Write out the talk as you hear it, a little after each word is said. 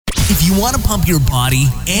If you want to pump your body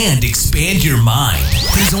and expand your mind,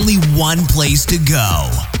 there's only one place to go.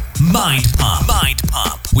 Mind Pump. Mind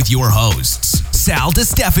Pump with your hosts, Sal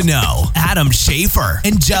DiStefano, Adam Schafer,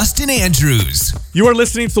 and Justin Andrews. You are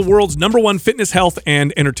listening to the world's #1 fitness, health,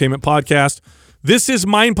 and entertainment podcast. This is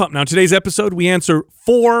Mind Pump. Now, today's episode, we answer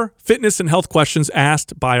 4 fitness and health questions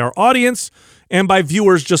asked by our audience and by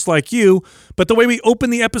viewers just like you. But the way we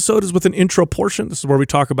open the episode is with an intro portion. This is where we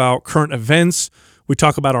talk about current events. We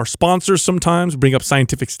talk about our sponsors sometimes, bring up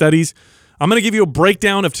scientific studies. I'm going to give you a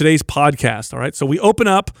breakdown of today's podcast, all right? So we open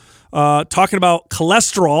up talking about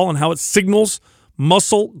cholesterol and how it signals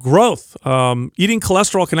muscle growth. Eating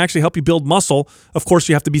cholesterol can actually help you build muscle. Of course,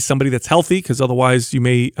 you have to be somebody that's healthy because otherwise you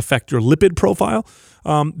may affect your lipid profile.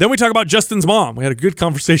 Then we talk about Justin's mom. We had a good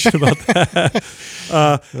conversation about that.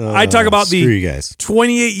 I talk about the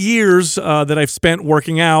 28 years that I've spent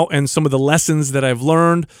working out and some of the lessons that I've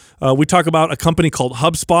learned. We talk about a company called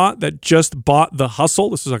HubSpot that just bought The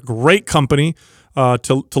Hustle. This is a great company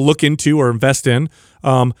to look into or invest in.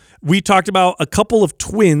 We talked about a couple of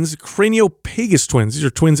twins, Craniopagus twins. These are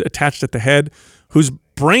twins attached at the head whose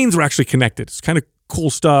brains were actually connected. It's kind of cool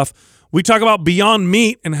stuff. We talk about Beyond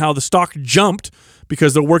Meat and how the stock jumped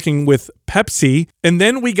because they're working with Pepsi. And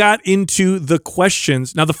then we got into the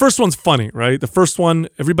questions. Now, the first one's funny, right? The first one,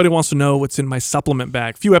 everybody wants to know what's in my supplement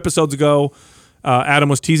bag. A few episodes ago, Adam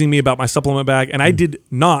was teasing me about my supplement bag, and I did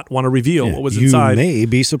not want to reveal what was inside. You may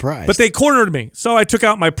be surprised. But they cornered me. So I took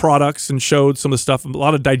out my products and showed some of the stuff, a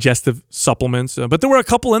lot of digestive supplements. But there were a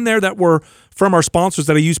couple in there that were from our sponsors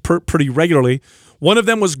that I use pretty regularly. One of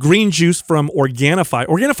them was green juice from Organifi.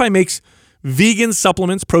 Organifi makes vegan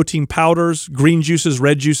supplements, protein powders, green juices,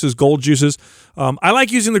 red juices, gold juices. I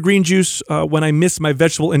like using the green juice when I miss my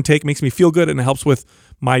vegetable intake. It makes me feel good and it helps with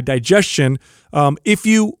my digestion. If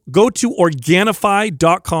you go to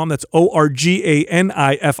Organifi.com, that's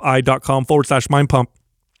ORGANIFI.com/Mind Pump,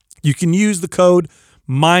 you can use the code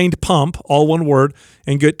MINDPUMP, all one word,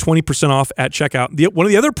 and get 20% off at checkout. One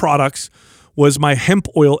of the other products was my hemp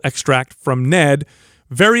oil extract from Ned.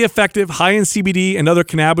 Very effective, high in CBD and other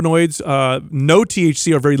cannabinoids, no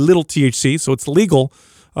THC or very little THC, so it's legal.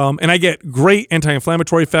 And I get great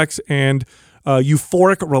anti-inflammatory effects and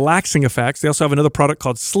euphoric relaxing effects. They also have another product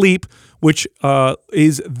called Sleep, which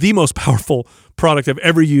is the most powerful product I've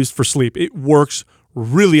ever used for sleep. It works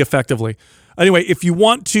really effectively. Anyway, if you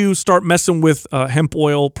want to start messing with hemp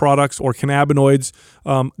oil products or cannabinoids,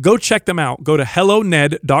 go check them out. Go to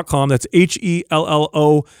helloned.com. That's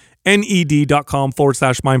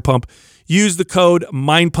HELLONED.com/Mind Pump. Use the code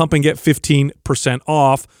Mind Pump and get 15%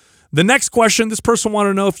 off. The next question, this person wanted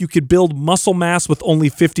to know if you could build muscle mass with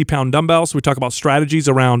only 50-pound dumbbells. So we talk about strategies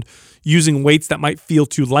around using weights that might feel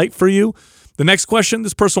too light for you. The next question,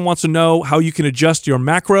 this person wants to know how you can adjust your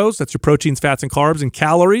macros, that's your proteins, fats, and carbs, and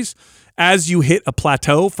calories, as you hit a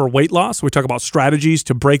plateau for weight loss. We talk about strategies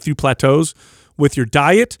to break through plateaus with your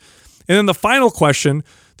diet. And then the final question,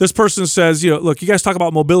 this person says, look, you guys talk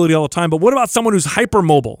about mobility all the time, but what about someone who's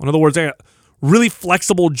hypermobile? In other words, they got really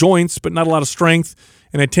flexible joints, but not a lot of strength,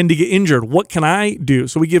 and I tend to get injured. What can I do?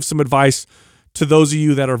 So we give some advice to those of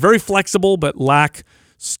you that are very flexible but lack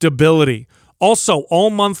stability. Also, all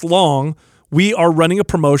month long, we are running a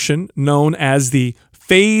promotion known as the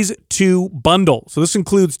Phase 2 Bundle. So this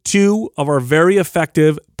includes 2 of our very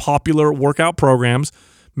effective, popular workout programs.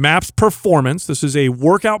 MAPS Performance. This is a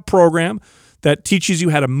workout program that teaches you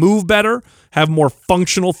how to move better, have more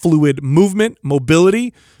functional fluid movement,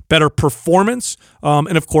 mobility, better performance,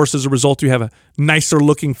 and of course, as a result, you have a nicer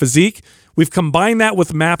looking physique. We've combined that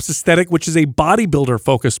with MAPS Aesthetic, which is a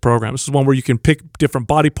bodybuilder-focused program. This is one where you can pick different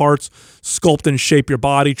body parts, sculpt and shape your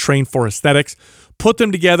body, train for aesthetics. Put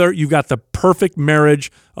them together, you've got the perfect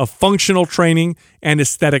marriage of functional training and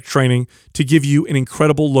aesthetic training to give you an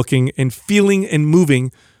incredible looking and feeling and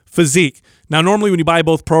moving physique. Now, normally when you buy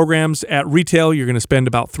both programs at retail, you're going to spend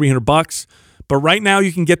about $300. But right now,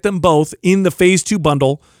 you can get them both in the Phase 2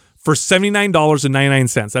 bundle for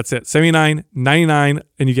 $79.99. That's it, $79.99,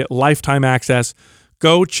 and you get lifetime access.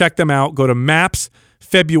 Go check them out. Go to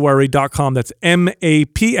mapsfebruary.com. That's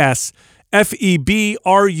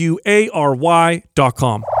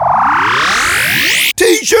MAPSFEBRUARY.com.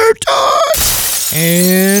 T-shirt time!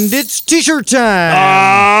 And it's T-shirt time!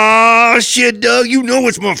 Ah, shit, Doug. You know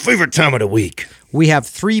it's my favorite time of the week. We have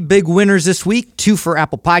 3 big winners this week, 2 for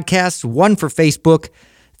Apple Podcasts, 1 for Facebook.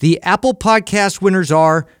 The Apple Podcast winners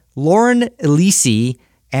are Lauren Elise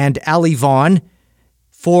and Ali Vaughn.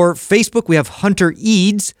 For Facebook, we have Hunter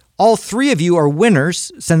Eads. All 3 of you are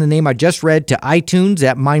winners. Send the name I just read to iTunes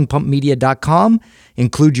at mindpumpmedia.com.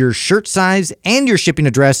 Include your shirt size and your shipping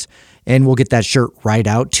address, and we'll get that shirt right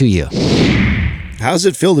out to you. How's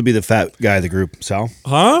it feel to be the fat guy of the group, Sal?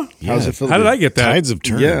 Huh? How's it feel? How did I get that? Tides have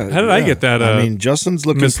turned. Yeah. How did I get that? I mean, Justin's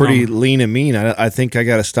looking misnomer. pretty lean and mean. I think I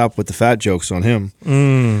got to stop with the fat jokes on him.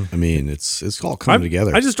 I mean, it's all coming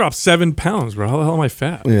together. I just dropped 7 pounds, bro. How the hell am I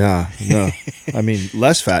fat? Yeah. No. I mean,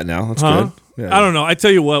 less fat now. That's Huh? good. Yeah. I don't know. I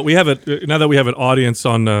tell you what, we have it now that we have an audience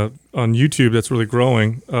on YouTube that's really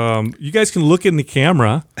growing. You guys can look in the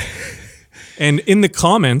camera, and in the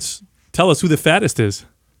comments, tell us who the fattest is.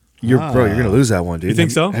 You're gonna lose that one, dude. You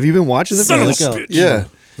think so? Have you been watching the Son of a video? bitch. Yeah.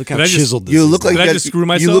 Look how Did I just- chiseled this You is. look like Did you I got, just screw You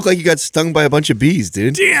myself? look like you got stung by a bunch of bees,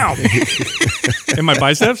 dude. Damn. In my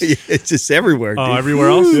biceps? It's just everywhere, dude. Oh, everywhere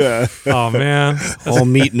else? Yeah. Oh man. all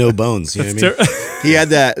meat, no bones. You know what I mean? He had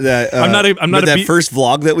that. I'm not a that bee- first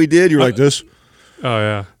vlog that we did. You were like this. Oh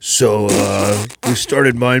yeah. So we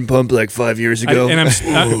started Mind Pump like 5 years ago.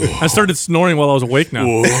 I started snoring while I was awake now.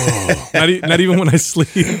 Not even when I sleep.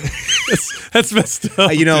 That's messed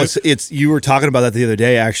up. You know, dude. it's you were talking about that the other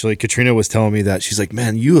day. Actually, Katrina was telling me that she's like,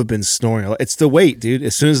 "Man, you have been snoring a lot." It's the weight, dude.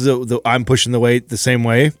 As soon as I'm pushing the weight the same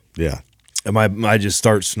way, Yeah. and I just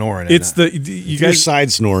start snoring. It's And, you If you're guys.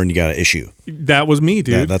 side snoring, you got an issue. That was me,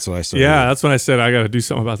 dude. Yeah, that's what I said. Yeah, that's when I said I got to do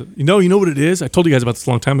something about it. You know what it is? I told you guys about this a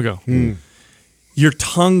long time ago. Your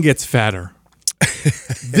tongue gets fatter.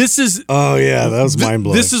 This is Oh yeah, that was mind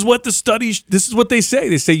blowing. This is what the studies. This is what they say.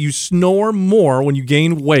 They say you snore more when you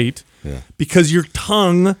gain weight because your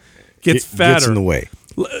tongue gets fatter. Gets in the way.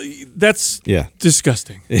 That's Yeah.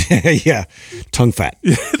 disgusting. Yeah, tongue fat.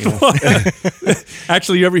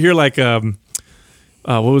 Actually, you ever hear like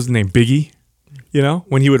what was the name? Biggie, you know,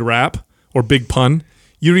 when he would rap, or Big Pun.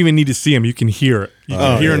 You don't even need to see him. You can hear it. You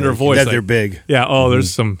can hear in their voice that like, they're big. Yeah. Oh,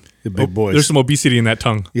 there's some big boys. There's some obesity in that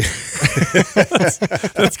tongue.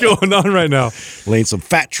 That's going on right now, Laying some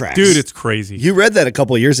fat tracks. dude. It's crazy You read that a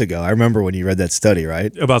couple of years ago. I remember when you read that study,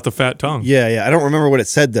 right? about the fat tongue. Yeah. I don't remember what it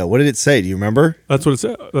said though. What did it say? Do you remember? That's what it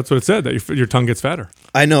said. That's what it said. That your tongue gets fatter.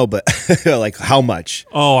 I know, but like how much?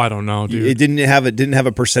 Oh, I don't know, dude. It didn't have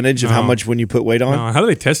a percentage of how much when you put weight on. How do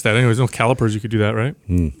they test that? Anyways, no calipers. You could do that, right?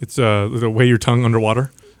 It's the weigh your tongue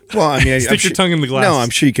underwater. Well, I mean, Stick your tongue in the glass. No, I'm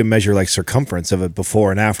sure you can measure like circumference of it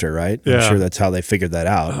before and after, right? Yeah. I'm sure that's how they figured that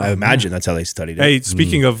out. I imagine that's how they studied it. Hey,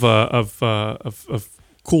 speaking of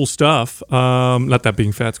cool stuff, not that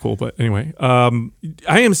being fat's cool, but anyway,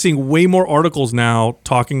 I am seeing way more articles now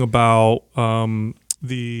talking about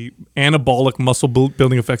the anabolic muscle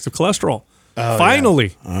building effects of cholesterol.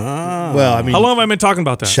 Finally. Well, I mean, How long have I been talking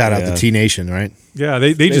about that? shout out to T Nation, right? Yeah,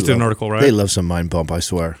 they just did an article, right? They love some Mind Pump, I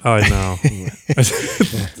swear. I know.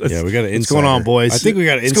 Yeah, we got an What's going on, boys? I think we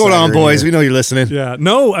got an What's going on, insider in boys? here. We know you're listening. Yeah,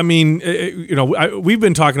 no, I mean, we've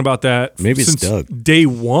been talking about that Maybe it's since Doug. day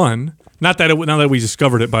one. Not that now that we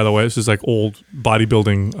discovered it, by the way, this is like old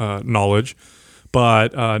bodybuilding knowledge.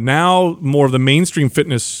 But now more of the mainstream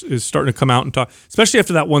fitness is starting to come out and talk, especially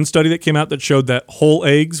after that one study that came out that showed that whole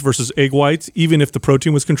eggs versus egg whites, even if the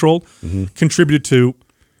protein was controlled, contributed to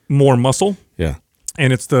more muscle. Yeah.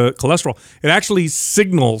 And it's the cholesterol. It actually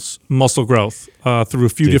signals muscle growth through a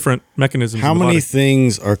few different mechanisms. How in the many body.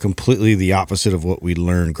 things are completely the opposite of what we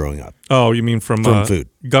learned growing up? Oh, you mean from food?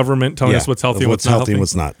 Government telling Yeah, us what's healthy of and what's what's not healthy and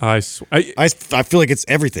what's not. I I feel like it's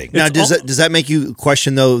everything. Now, does that make you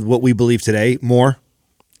question though what we believe today more?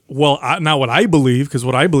 Well, not what I believe, because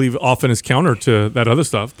what I believe often is counter to that other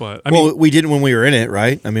stuff. But I mean, Well, we didn't when we were in it,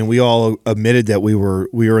 right? I mean, we all admitted that we were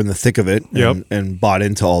in the thick of it and bought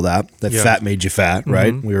into all that. That Yeah. fat made you fat,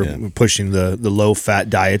 right? We were pushing the low fat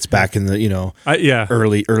diets back in the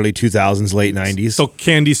early 2000s, late 90s. so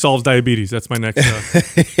candy solves diabetes. That's my next.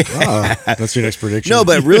 That's your next prediction. No,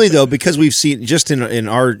 but really though, because we've seen just in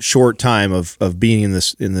our short time of being in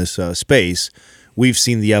this space, we've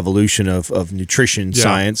seen the evolution of nutrition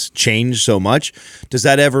science change so much. Does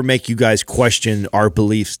that ever make you guys question our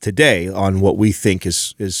beliefs today on what we think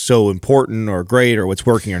is so important or great or what's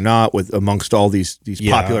working or not with amongst all these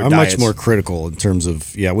popular I'm diets? much more critical in terms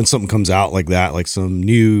of when something comes out like that, like some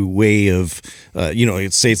new way of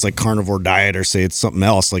say it's like carnivore diet or say it's something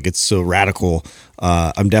else, like it's so radical.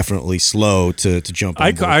 I'm definitely slow to jump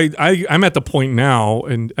on board. I'm at the point now,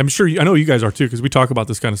 and I'm sure I know you guys are too, because we talk about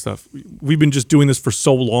this kind of stuff. We've been just doing this for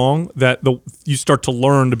so long that you start to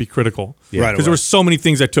learn to be critical. Right Because there were so many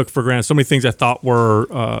things I took for granted, so many things I thought were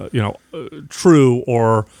true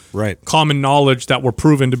or common knowledge that were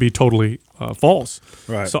proven to be totally false.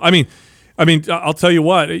 Right. So I mean, I'll tell you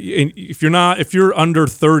what. If you're under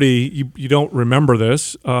 30, you don't remember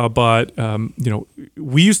this. But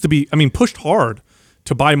we used to be, pushed hard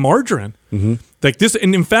to buy margarine, like this.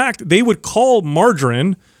 And in fact, they would call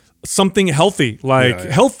margarine something healthy, like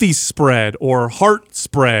healthy spread or heart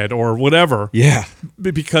spread or whatever. Yeah.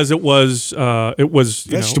 Because it was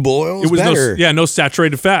Vegetable oil is it was better. no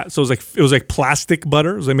saturated fat. So it was like plastic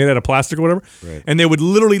butter. It was like made out of plastic or whatever. Right. And they would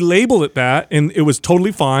literally label it that, and it was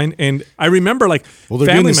totally fine. And I remember like Well,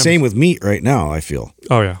 they're doing the same with meat right now, I feel.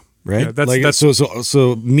 Oh yeah. Right? Yeah, that's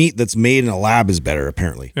so meat that's made in a lab is better,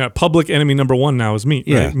 apparently. yeah, public enemy number one now is meat.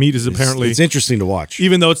 Yeah. Right? Meat is apparently It's interesting to watch.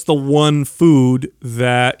 even though it's the one food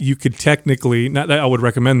that you could technically, not that I would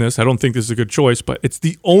recommend this, I don't think this is a good choice, but it's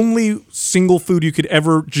the only single food you could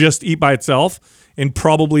ever just eat by itself and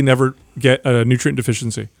probably never get a nutrient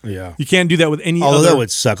deficiency. Yeah. You can't do that with any Although other. that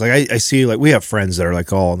would suck. Like I see, like we have friends that are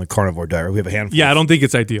like all on the carnivore diet. We have a handful. Yeah, I don't think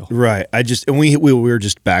it's ideal. Right. We were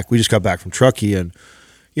just back. We just got back from Truckee, and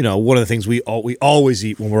one of the things we always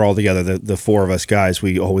eat when we're all together, the four of us guys,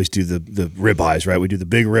 we always do the ribeyes, right? We do the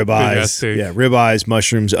big ribeyes. steak. Yeah, ribeyes,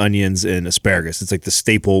 mushrooms, onions, and asparagus. It's like the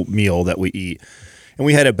staple meal that we eat. And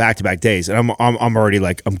we had it back-to-back days, and I'm already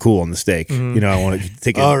like I'm cool on the steak. Mm-hmm. I want to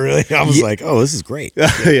take it. Oh, really? I was like, oh, this is great.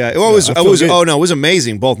 Yeah. Well, I feel good. it was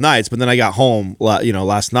amazing both nights. But then I got home,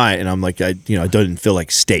 last night, and I'm like, I didn't feel like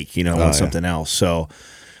steak. I want something else. So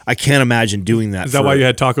I can't imagine doing that. Is that why you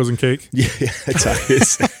had tacos and cake? Yeah,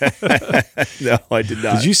 no, I did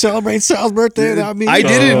not. Did you celebrate Sal's birthday without me? I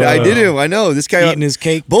didn't. I know this guy Eating his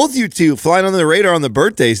cake. Both you two flying under the radar on the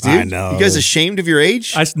birthdays, dude. I know. You guys ashamed of your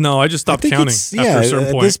age? I just stopped counting after a certain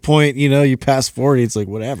at point. this point, you pass 40, it's like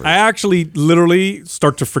whatever. I actually literally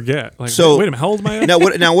start to forget. Like, So- wait a minute, how old am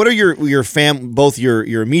I? What are your both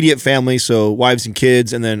your immediate family, so wives and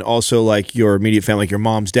kids, and then also like your immediate family, like your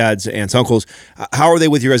mom's, dad's, aunts, uncles? How are they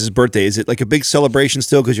with your guys' birthday? Is it like a big celebration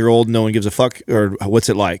still because you're old and no one gives a fuck, or what's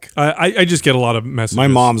it like? I just get a lot of messages. My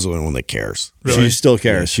mom's the one that cares. She still Yeah,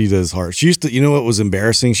 cares. she does hard. She used to, you know what was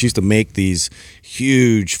embarrassing? She used to make these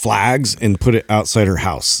huge flags and put it outside her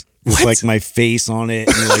house with like my face on it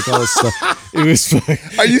and like all this stuff. It was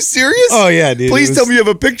Are you serious? Oh yeah, dude. Please tell me you have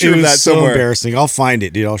a picture it of was that so somewhere. embarrassing. I'll find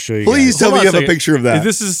it, dude. I'll show you. Please guys. tell me Hold you on have a second. picture of that.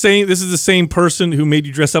 This is the same person who made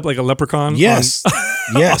you dress up like a leprechaun. Yes.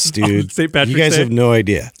 Yes, on dude. St. Patrick's you guys Day? have no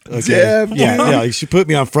idea. Okay. Damn, Yeah. You should put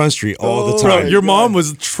me on Front Street all the Bro, time. your mom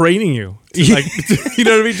was training you. To, like, you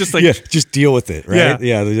know what I mean? Just like Yeah, just deal with it, right?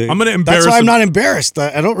 Yeah. Yeah. I'm gonna embarrass That's why I'm him. not embarrassed.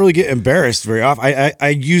 I don't really get embarrassed very often. I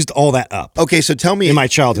used all that up Okay, so tell me, in my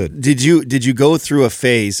childhood. did you go through a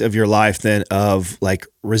phase of your life then of like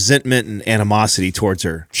resentment and animosity towards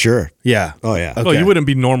her? Sure. Yeah. Oh yeah. Okay. Well, you wouldn't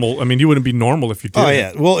be normal. I mean, you wouldn't be normal if you did. Oh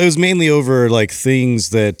yeah. Well, it was mainly over like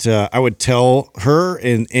things that I would tell her,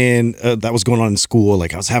 and that was going on in school.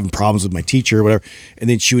 Like I was having problems with my teacher or whatever, and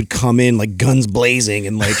then she would come in like guns blazing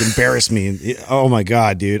and like embarrass me. And oh my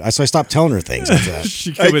god, dude! So I stopped telling her things after that.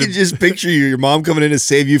 She I would- can just picture your mom coming in to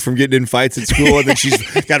save you from getting in fights at school, and then she's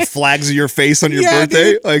got flags of your face on your Yeah,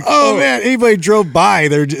 birthday. dude. Like, oh man, anybody drove by,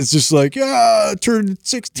 it's just like, yeah, turned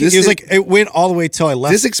 16. This It was is- like it went all the way till I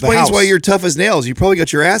left. this the explains house. why you're tough as nails. You probably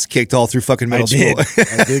got your ass kicked all through fucking I middle did. school.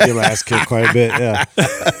 I did get my ass kicked quite a bit. Yeah.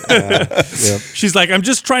 Yeah. She's like, I'm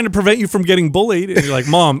just trying to prevent you from getting bullied. And you're like,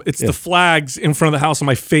 Mom, it's the flags in front of the house on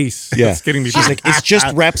my face. Yeah. That's getting me. She's like, it's just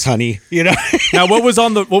reps, honey. You know. now what was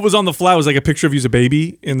on the flag? Was it like a picture of you as a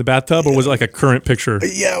baby in the bathtub, or was it like a current picture?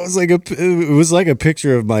 Yeah, it was like a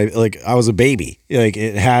picture of my, like I was a baby. Like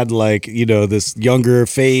it had like, this younger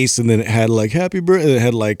face, and then it had like happy birthday. It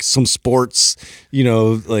had like some sports,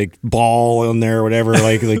 like ball on there or whatever,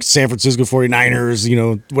 like San Francisco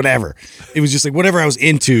 49ers, whatever. It was just like whatever I was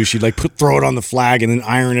into, she'd like throw it on the flag and then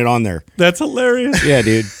iron it on there. That's hilarious. Yeah,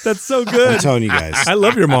 dude. That's so good. I'm telling you guys. I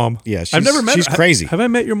love your mom. Yeah, I've never met she's her. crazy. Have I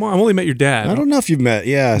met your mom? I've only met your dad. I don't know if you've met.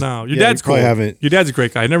 Yeah. No, your Yeah, dad's you probably cool. haven't. Your dad's a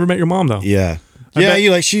great guy. I never met your mom though. Yeah.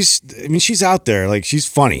 bet- She's out there. Like, she's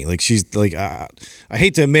funny. Like, she's like, I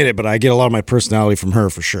hate to admit it, but I get a lot of my personality from her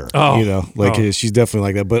for sure. Oh. She's definitely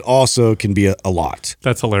like that, but also can be a lot.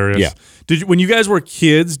 That's hilarious. Yeah. When you guys were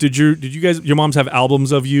kids, did you guys, your moms have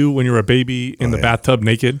albums of you when you were a baby in the bathtub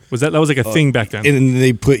naked? Was that was like a thing back then? And then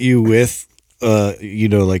they put you with,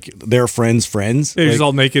 like their friends' friends. You're just Like-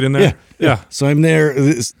 all naked in there? Yeah. So I'm there.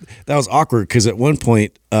 That was awkward because at one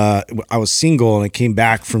point I was single and I came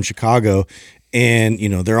back from Chicago, and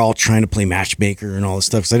they're all trying to play matchmaker and all this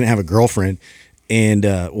stuff because I didn't have a girlfriend. And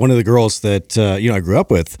one of the girls that I grew up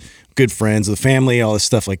with, good friends of the family, all this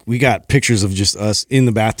stuff. Like we got pictures of just us in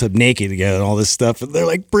the bathtub naked together and all this stuff. And they're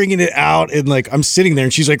like bringing it out, and like I'm sitting there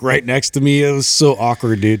and she's like right next to me. It was so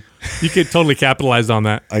awkward, dude. You could totally capicize on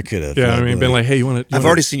that. I could have. Yeah, I mean, been like, hey, you want to? I've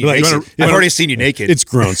already seen you Like, naked. I've already seen you naked. It's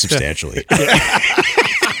grown substantially.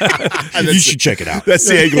 You should check it out. That's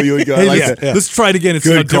the angle you would go. I like yeah. that. Let's try it again and see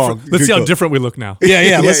Good how call. different. Let's Good see how call. different we look now.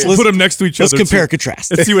 Yeah. Let's Put them next to each Let's other. compare and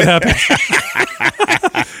contrast. Let's see what happens.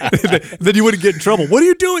 then you wouldn't get in trouble. What are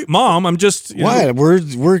you doing, Mom? I'm just What?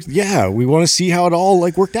 We want to see how it all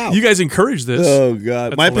like worked out. You guys encourage this. Oh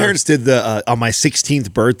God! My parents did the on my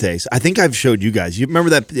 16th birthdays. I think I've showed you guys. You remember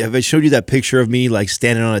that? Have I showed you that picture of me like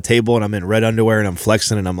standing on a table and I'm in red underwear and I'm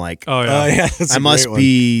flexing and I'm like, oh yeah, that's I must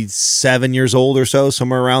be 7 years old or so,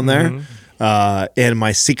 somewhere around there. And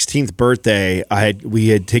my 16th birthday, we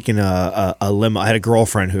had taken a limo. I had a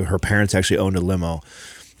girlfriend who her parents actually owned a limo.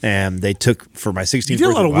 And they took for my 16th birthday. You did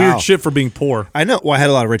a lot of weird shit for being poor. I know. Well, I had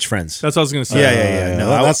a lot of rich friends. That's what I was going to say. Yeah. No,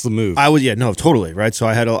 that's the move. I was totally right. So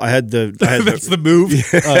I had That's the move.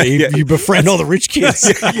 You befriend all the rich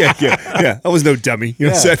kids. yeah. I was no dummy.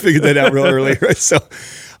 So I figured that out real early. Right. So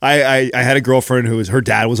I had a girlfriend her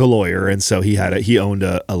dad was a lawyer, and so he owned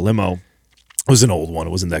a limo. It was an old one. It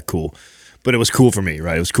wasn't that cool. But it was cool for me,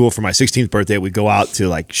 right? It was cool for my 16th birthday. We'd go out to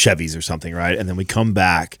like Chevy's or something, right? And then we come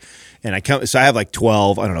back. And so I have like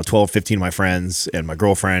 12, 15 of my friends and my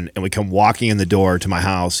girlfriend. And we come walking in the door to my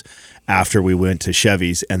house after we went to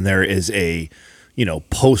Chevy's. And there is a,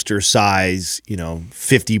 poster size,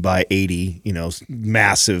 50 by 80,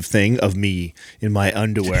 massive thing of me in my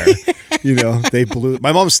underwear. They blew.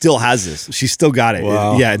 My mom still has this. She still got it.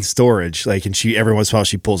 Wow. In storage. Like, and she every once in a while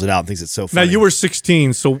she pulls it out and thinks it's so funny. Now you were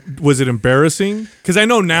 16, so was it embarrassing? Because I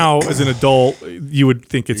know now as an adult you would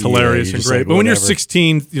think it's hilarious and great, like, but when you're whatever.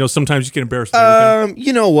 16, sometimes you get embarrassed. By everything.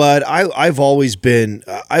 You know what? I've always been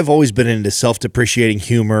into self-depreciating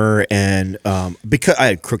humor, and because I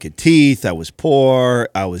had crooked teeth, I was poor,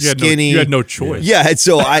 I was skinny. You had no choice. Yeah, and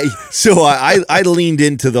so I leaned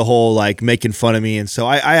into the whole like making fun of me, and so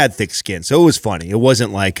I had thick skin, so it was funny. It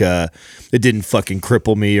wasn't like it didn't fucking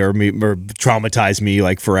cripple me or traumatize me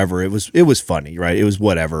like forever. It was funny, right? It was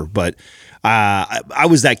whatever, but. I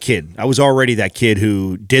was that kid. I was already that kid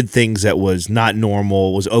who did things that was not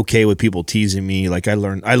normal, was okay with people teasing me. Like I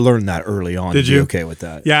learned that early on. Did to you? Be okay with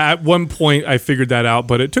that? Yeah, at one point I figured that out,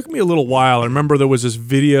 but it took me a little while. I remember there was this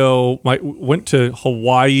video. I went to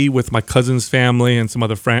Hawaii with my cousin's family and some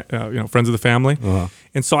other friends of the family,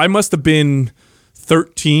 and so I must have been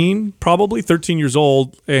 13 years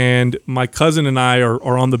old, and my cousin and I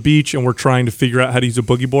are on the beach, and we're trying to figure out how to use a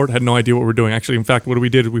boogie board. Had no idea what we're doing. Actually, in fact, what we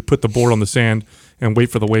did is we put the board on the sand and wait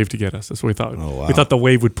for the wave to get us. That's what we thought. Oh, wow. We thought the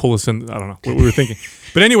wave would pull us in. I don't know what we were thinking.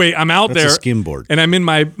 But anyway, I'm out That's there. a skim board. And I'm in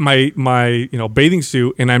my bathing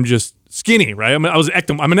suit, and I'm just skinny, right? I'm an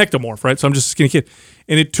ectomorph, right? So I'm just a skinny kid.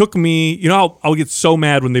 And it took me, I'll get so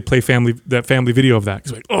mad when they play that family video of that.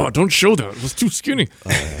 It's like, oh, don't show that. It was too skinny.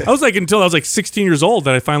 I was like, until I was like 16 years old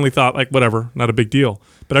that I finally thought, like, whatever, not a big deal.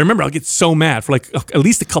 But I remember I'll get so mad for like at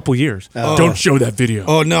least a couple years. Don't show that video.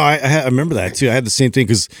 Oh no, I remember that too. I had the same thing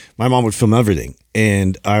because my mom would film everything,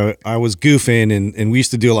 and I was goofing, and we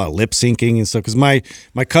used to do a lot of lip syncing and stuff. Because my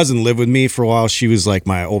cousin lived with me for a while. She was like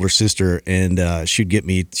my older sister, and she'd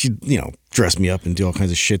dress me up and do all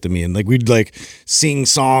kinds of shit to me, and like we'd like sing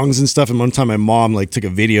songs and stuff. And one time my mom like took a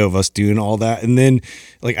video of us doing all that, and then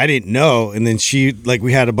like I didn't know, and then she like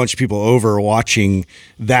we had a bunch of people over watching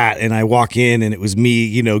that, and I walk in and it was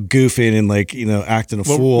me, goofing and like acting a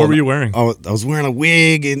fool. What were you wearing? I was wearing a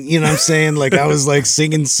wig, and what I'm saying, like I was like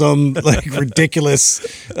singing some like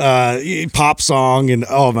ridiculous pop song, and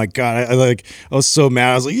oh my god, I was so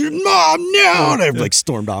mad. I was like, "Your mom, no!" And I like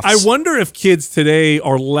stormed off. I wonder if kids today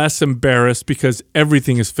are less embarrassed because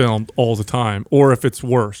everything is filmed all the time, or if it's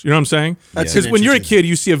worse. You know what I'm saying? Because when you're a kid,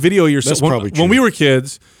 you see a video of yourself. That's probably true. When we were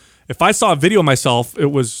kids, if I saw a video of myself,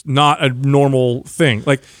 it was not a normal thing.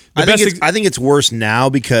 Like I think it's worse now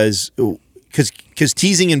because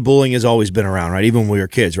teasing and bullying has always been around, right? Even when we were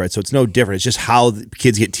kids, right? So it's no different. It's just how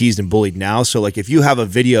kids get teased and bullied now. So like if you have a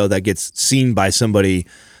video that gets seen by somebody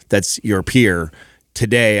that's your peer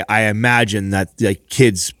today, I imagine that like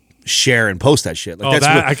kids share and post that shit. Like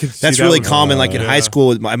that's really common. Like in high school,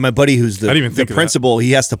 with my buddy who's the principal,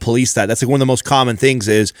 he has to police that. That's like one of the most common things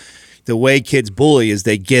is the way kids bully is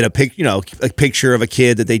they get a picture of a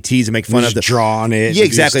kid that they tease and make fun of. Draw on it. Yeah,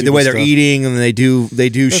 exactly. The way they're eating, and they do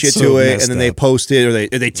shit to it, and then they post it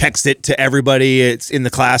or they text it to everybody. It's in the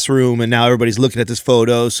classroom, and now everybody's looking at this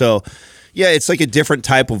photo. So. Yeah, it's like a different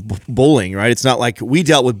type of bullying, right? It's not like we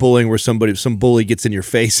dealt with bullying where some bully gets in your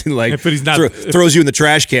face and like throws you in the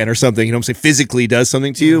trash can or something. You know what I'm saying? Physically does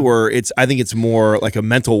something to you. Where I think it's more like a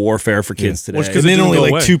mental warfare for kids today. Because then only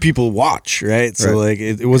like two people watch, right? So like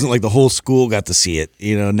it wasn't like the whole school got to see it.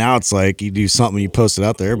 Now it's like you do something, you post it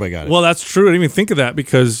out there, everybody got it. Well, that's true. I didn't even think of that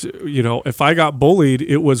because if I got bullied,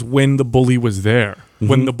 it was when the bully was there.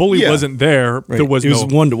 When the bully Yeah. wasn't there, there was It was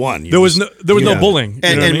no one-to-one. There was no bullying. You know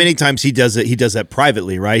And, what I mean? many times he does that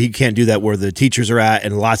privately, right? He can't do that where the teachers are at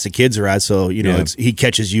and lots of kids are at. So he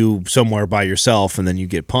catches you somewhere by yourself, and then you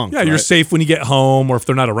get punked. Yeah, you're right? safe when you get home or if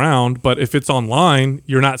they're not around. But if it's online,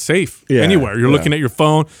 you're not safe anywhere. You're looking at your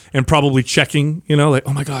phone and probably checking, like,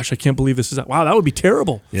 oh my gosh, I can't believe this is that. Wow, that would be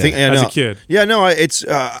terrible as a kid. Yeah, no, it's.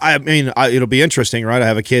 It'll be interesting, right? I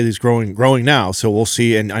have a kid who's growing now, so we'll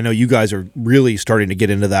see. And I know you guys are really starting to get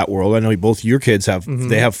into that world. I know both your kids have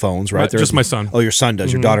they have phones, right? Just my son. Oh, your son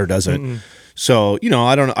does. Your daughter doesn't. So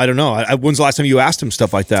I don't know. When's the last time you asked him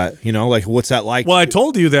stuff like that? Like, what's that like? Well, I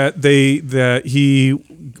told you that he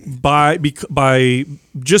by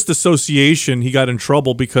just association he got in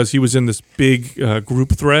trouble because he was in this big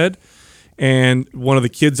group thread, and one of the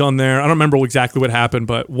kids on there, I don't remember exactly what happened,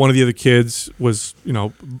 but one of the other kids was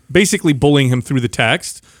basically bullying him through the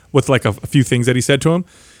text with like a few things that he said to him.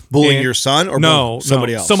 Bullying your son or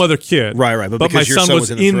somebody else? Some other kid. Right. But my because your son son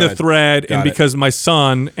was in the thread, Got and it. because my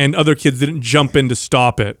son and other kids didn't jump in to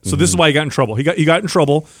stop it. So this is why he got in trouble. He got in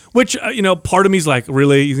trouble, which part of me's like,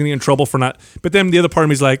 really, he's gonna get in trouble for not. But then the other part of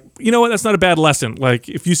me's like, you know what? That's not a bad lesson. Like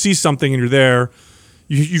if you see something and you're there,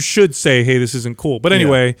 you should say, hey, this isn't cool. But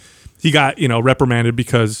anyway. He got, reprimanded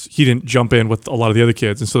because he didn't jump in with a lot of the other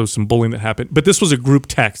kids, and so there was some bullying that happened. But this was a group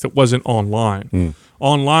text; it wasn't online.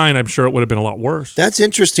 Online, I'm sure it would have been a lot worse. That's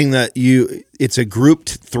interesting that it's a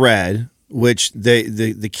grouped thread, which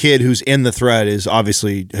the kid who's in the thread is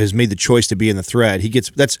obviously has made the choice to be in the thread.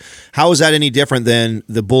 How is that any different than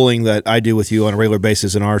the bullying that I do with you on a regular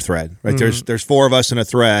basis in our thread? Right? There's 4 of us in a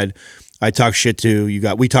thread. I talk shit to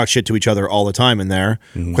you. We talk shit to each other all the time in there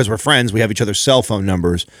because we're friends. We have each other's cell phone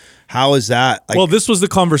numbers. How is that? Well, this was the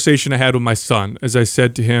conversation I had with my son. As I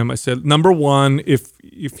said to him, I said, number one, if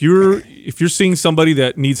you're seeing somebody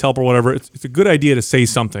that needs help or whatever, it's a good idea to say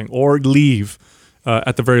something or leave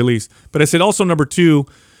at the very least. But I said also number 2,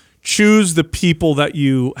 choose the people that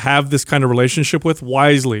you have this kind of relationship with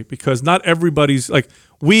wisely, because not everybody's like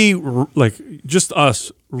just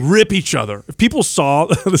us rip each other. If people saw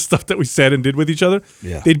the stuff that we said and did with each other,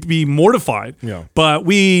 they'd be mortified. Yeah. But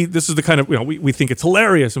this is the kind of we think it's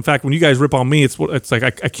hilarious. In fact, when you guys rip on me, it's like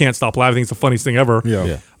I can't stop laughing. I think it's the funniest thing ever.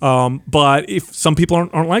 Yeah. But if some people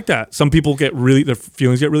aren't like that, some people their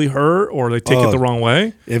feelings get really hurt or they take it the wrong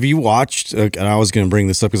way. Have you watched? And I was going to bring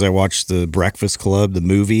this up because I watched the Breakfast Club, the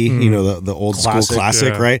movie. The old school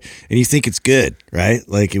classic, right? And you think it's good, right?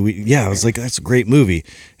 Like I was like, that's a great movie.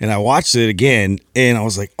 And I watched it again, and I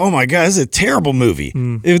was like, oh my god, this is a terrible movie.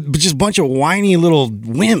 It was just a bunch of whiny little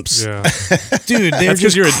wimps. Yeah. Dude, they're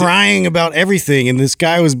just crying about everything, and this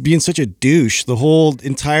guy was being such a douche the whole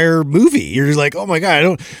entire movie. You're just like, oh my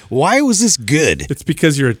god, why was this good? It's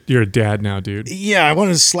because you're a dad now, dude. Yeah, I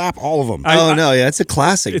wanted to slap all of them. It's a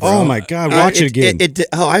classic. Oh my god, watch it again.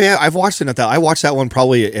 I've watched it. I watch that one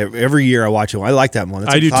probably every year. I watch it. I like that one.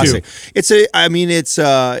 That's a classic.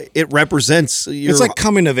 Too. It represents. It's like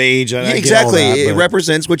coming of age. Exactly. It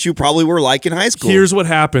represents what you probably were like in high school. Here's what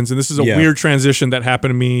happens, and this is a weird transition that happened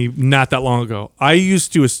to me not that long ago. I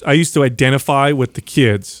used to identify with the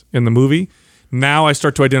kids in the movie. Now I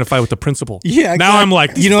start to identify with the principal. Yeah. Now I'm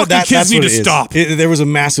like, these fucking kids need to stop. There was a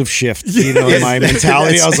massive shift, in my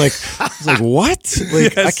mentality. I was like, what?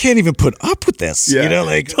 Like, I can't even put up with this. Yeah.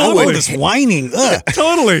 All this whining. Ugh.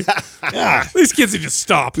 Totally. Yeah. These kids need to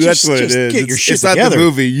stop. That's what it is. Get your shit it's together. Not the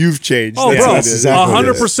movie. You've changed. Oh, That's bro, what it is.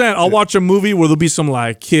 100%. I'll watch a movie where there'll be some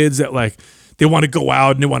kids that they want to go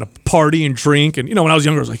out and they want to party and drink. And, when I was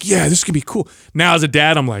younger, I was like, yeah, this could be cool. Now as a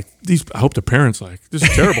dad, I'm like, I hope the parents this is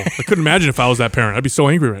terrible. I couldn't imagine if I was that parent. I'd be so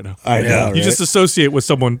angry right now. I know, You right? just associate with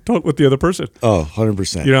someone, with the other person. Oh,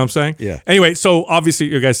 100%. You know what I'm saying? Yeah. Anyway, so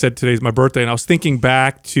obviously you guys said today's my birthday, and I was thinking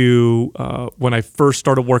back to when I first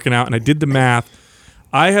started working out, and I did the math.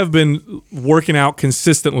 I have been working out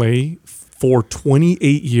consistently for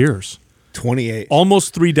 28 years. 28.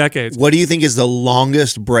 Almost 3 decades. What do you think is the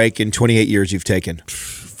longest break in 28 years you've taken?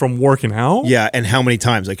 From working out? Yeah, and how many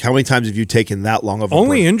times? How many times have you taken that long of a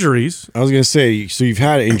Only break? injuries. I was going to say, so you've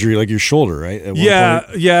had an injury like your shoulder, right? At one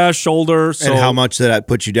point? Yeah, shoulder. So, And how much did that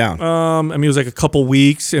put you down? it was like a couple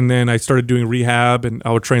weeks, and then I started doing rehab, and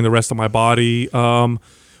I would train the rest of my body.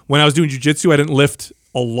 When I was doing jiu-jitsu, I didn't lift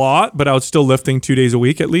a lot, but I was still lifting 2 days a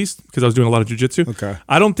week at least because I was doing a lot of jiu-jitsu. Okay.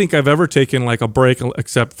 I don't think I've ever taken a break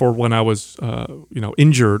except for when I was,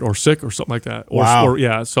 injured or sick or something like that.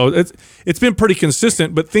 Wow. So it's been pretty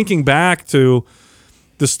consistent. But thinking back to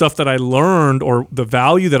the stuff that I learned or the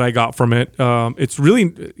value that I got from it, it's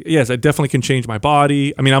really I definitely can change my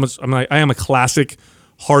body. I mean, I am a classic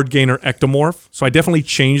hard gainer ectomorph, so I definitely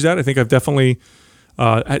changed that. I think I've definitely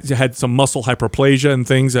I had some muscle hyperplasia and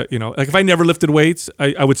things that, like if I never lifted weights,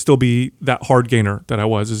 I would still be that hard gainer that I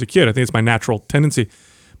was as a kid. I think it's my natural tendency.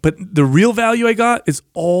 But the real value I got is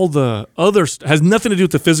all the other has nothing to do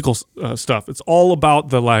with the physical stuff. It's all about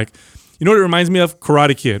the what it reminds me of?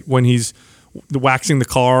 Karate Kid, when he's waxing the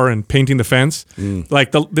car and painting the fence.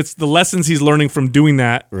 It's the lessons he's learning from doing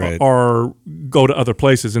that are go to other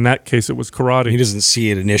places. In that case, it was karate. He doesn't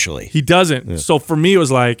see it initially. He doesn't. Yeah. So for me, it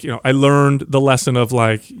was I learned the lesson of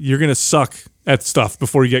you're going to suck at stuff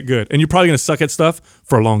before you get good. And you're probably going to suck at stuff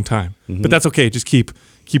for a long time. Mm-hmm. But that's okay. Just keep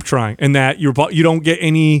trying. And that you don't get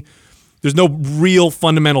there's no real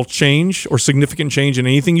fundamental change or significant change in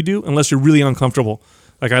anything you do unless you're really uncomfortable.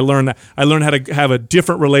 I learned how to have a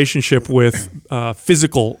different relationship with being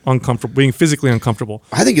physically uncomfortable.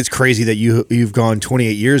 I think it's crazy that you've gone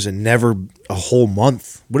 28 years and never a whole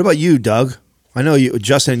month. What about you, Doug? I know you,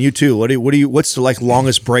 Justin, and you too. What's the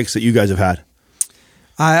longest breaks that you guys have had?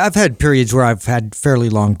 I've had periods where I've had fairly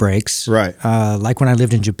long breaks. Right. Like when I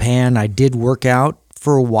lived in Japan, I did work out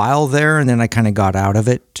for a while there, and then I kind of got out of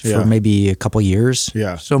it for maybe a couple years.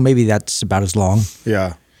 Yeah. So maybe that's about as long.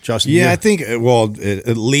 Yeah. Justin, I think,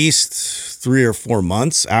 at least 3 or 4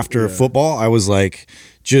 months after football, I was I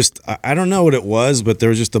don't know what it was, but there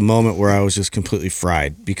was just a moment where I was just completely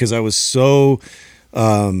fried because I was so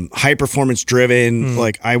high performance driven.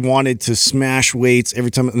 I wanted to smash weights every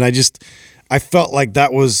time. And I felt like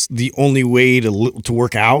that was the only way to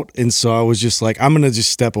work out. And so I was just I'm going to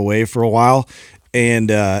just step away for a while. And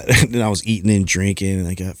then I was eating and drinking, and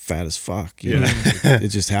I got fat as fuck. You know? It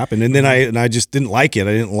just happened, and then I just didn't like it.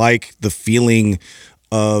 I didn't like the feeling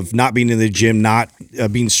of not being in the gym, not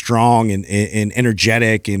being strong and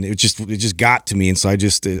energetic, and it just got to me. And so I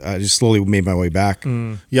just slowly made my way back.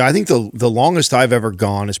 Yeah, I think the longest I've ever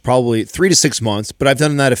gone is probably 3 to 6 months, but I've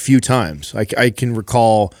done that a few times. I can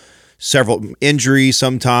recall several injuries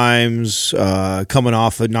sometimes, coming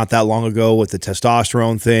off of not that long ago with the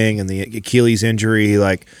testosterone thing and the Achilles injury.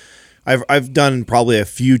 I've done probably a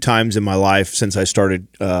few times in my life since I started,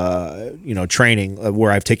 training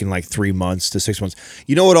where I've taken 3 months to 6 months.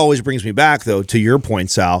 You know what always brings me back though, to your point,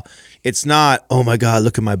 Sal? It's not, oh my God,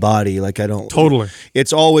 look at my body. I don't. Totally.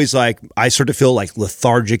 It's always I start to feel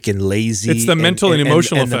lethargic and lazy. It's the mental and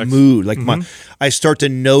emotional effects. And the mood. I start to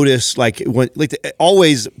notice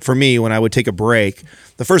always for me when I would take a break,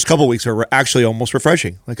 the first couple of weeks are actually almost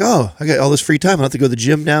refreshing. I got all this free time. I don't have to go to the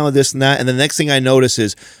gym now and this and that. And the next thing I notice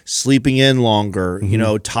is sleeping in longer,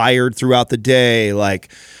 tired throughout the day,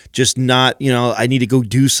 just not, I need to go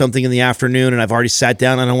do something in the afternoon and I've already sat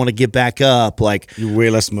down and I don't want to get back up. You're way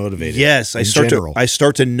less motivated. Yes, I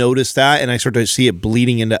start to notice that, and I start to see it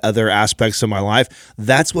bleeding into other aspects of my life.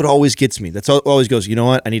 That's what always gets me. That's always goes, you know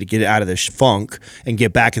what? I need to get out of this funk and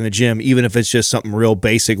get back in the gym, even if it's just something real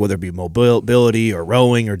basic, whether it be mobility or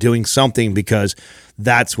rowing or doing something, because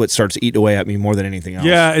that's what starts eating away at me more than anything else.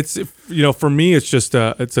 Yeah, it's for me, it's just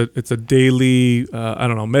it's a daily. I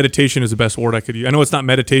don't know. Meditation is the best word I could use. I know it's not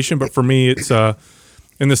meditation, but for me, it's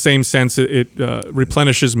in the same sense. It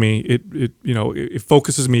replenishes me. It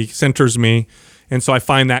focuses me, centers me, and so I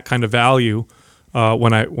find that kind of value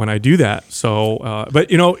when I do that. So, but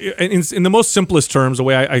in the most simplest terms, the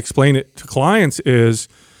way I explain it to clients is,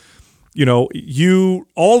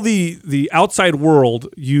 all the outside world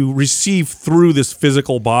you receive through this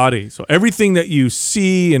physical body. So everything that you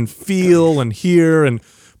see and feel and hear and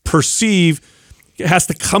perceive has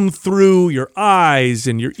to come through your eyes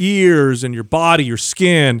and your ears and your body, your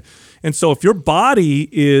skin. And so if your body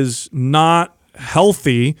is not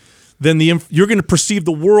healthy, then you're going to perceive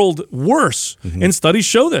the world worse. Mm-hmm. And studies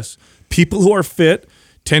show this. People who are fit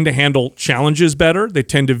tend to handle challenges better. They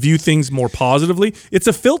tend to view things more positively. It's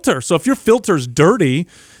a filter. So if your filter's dirty,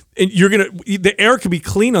 and the air can be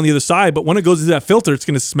clean on the other side, but when it goes into that filter, it's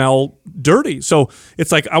going to smell dirty. So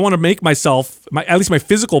it's I want to make myself, at least my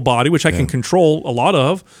physical body, which I can control a lot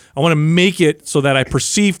of, I want to make it so that I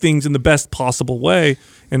perceive things in the best possible way.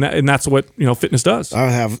 And that's what fitness does.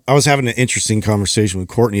 I was having an interesting conversation with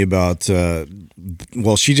Courtney about,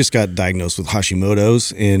 she just got diagnosed with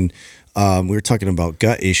Hashimoto's, and we were talking about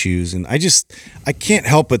gut issues, and I can't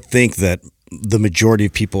help but think that the majority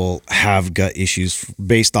of people have gut issues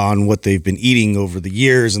based on what they've been eating over the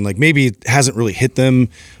years, and maybe it hasn't really hit them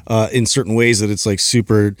in certain ways that it's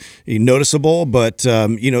super noticeable. But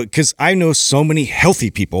because I know so many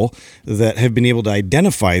healthy people that have been able to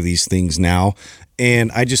identify these things now,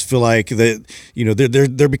 And I just feel like that,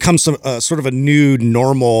 there becomes some sort of a new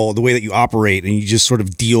normal, the way that you operate, and you just sort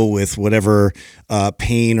of deal with whatever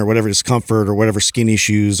pain or whatever discomfort or whatever skin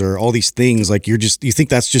issues or all these things. Like you think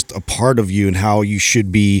that's just a part of you and how you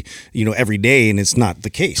should be, every day, and it's not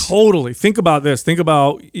the case. Totally. Think about this. Think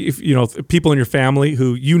about if people in your family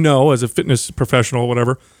who as a fitness professional,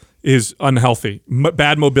 whatever, is unhealthy,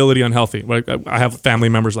 bad mobility, unhealthy. Like I have family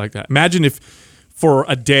members like that. Imagine if for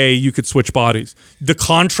a day you could switch bodies. The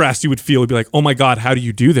contrast you would feel would be like, oh my God, how do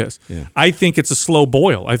you do this? Yeah. I think it's a slow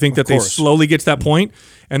boil. I think that they slowly get to that point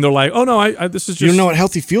and they're like, oh no, I this is just... You don't know what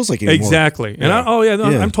healthy feels like anymore. Exactly. And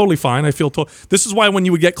I'm totally fine. I feel this is why when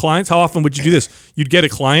you would get clients, how often would you do this? You'd get a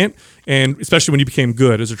client, and especially when you became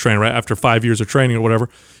good as a trainer, right? After 5 years of training or whatever,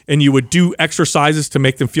 and you would do exercises to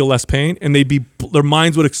make them feel less pain, and their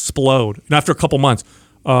minds would explode. And after a couple months,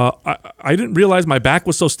 I didn't realize my back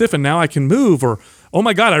was so stiff and now I can move, or oh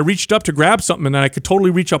my God, I reached up to grab something and I could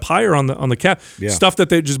totally reach up higher on the cap. Yeah. Stuff that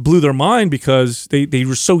they just blew their mind because they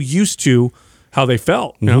were so used to how they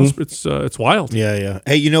felt. It's wild. Yeah.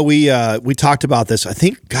 Hey, we talked about this. I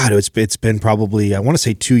think it's been probably, I want to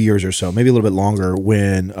say 2 years or so, maybe a little bit longer,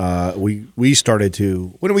 when we started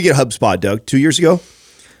to, when did we get HubSpot, Doug? 2 years ago?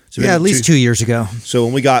 So at least 2 years ago. So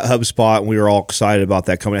when we got HubSpot, and we were all excited about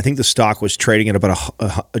that company, I think the stock was trading at about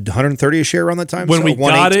 130 a share around that time. When we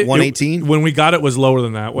got it, 118. When we got it was lower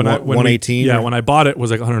than that. When 118. When I bought it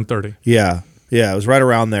was like 130. Yeah, it was right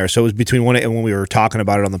around there. So it was between and when we were talking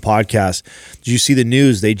about it on the podcast. Did you see the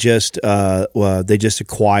news? They just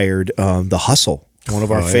acquired The Hustle. One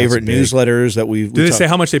of our favorite newsletters that we Did they say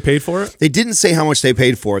how much they paid for it? They didn't say how much they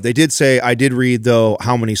paid for it. They did say, I did read though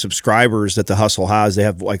how many subscribers that The Hustle has. They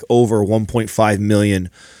have like over 1.5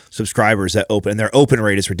 million subscribers that open, and their open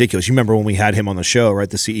rate is ridiculous. You remember when we had him on the show, right?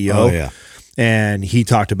 The CEO. Oh yeah. And he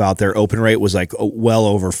talked about their open rate was like well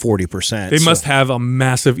over 40%. They must have a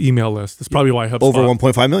massive email list. That's probably why HubSpot. Over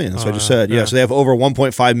 1.5 million. That's what I just said. Yeah. So they have over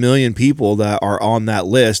 1.5 million people that are on that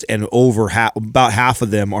list, and about half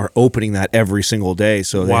of them are opening that every single day.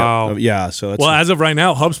 So wow. So well, as of right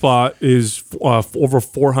now, HubSpot is over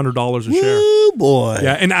 $400 a share. Woo, boy.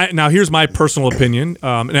 Yeah. And now here's my personal opinion.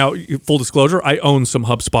 Now, full disclosure, I own some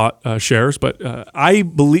HubSpot shares, but I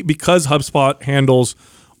believe because HubSpot handles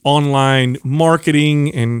online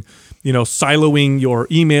marketing and siloing your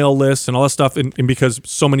email lists and all that stuff, and because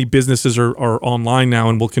so many businesses are online now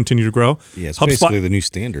and will continue to grow. Yeah, it's basically the new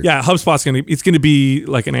standard. Yeah, HubSpot's gonna be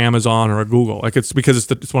like an Amazon or a Google. Like it's because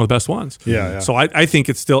it's one of the best ones. Yeah. So I think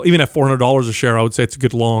it's still, even at $400 a share, I would say it's a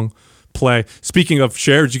good long play. Speaking of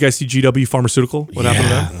shares, did you guys see GW Pharmaceutical? What happened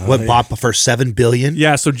to that? What bought for $7 billion?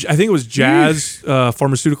 Yeah, so I think it was Jazz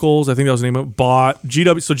Pharmaceuticals. I think that was the name of it. Bought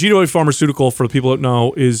GW. So GW Pharmaceutical, for the people that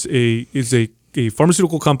know, is a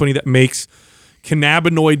pharmaceutical company that makes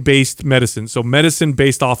cannabinoid-based medicine. So medicine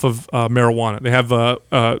based off of marijuana. They have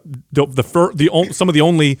some of the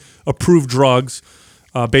only approved drugs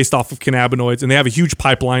based off of cannabinoids, and they have a huge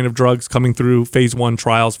pipeline of drugs coming through phase 1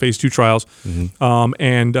 trials, phase 2 trials,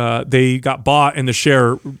 and they got bought, and the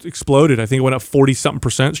share exploded. I think it went up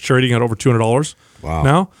 40-something%. It's trading at over $200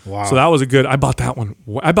 now. Wow! So that was a good. I bought that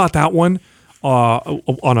one.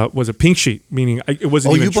 On a pink sheet, meaning it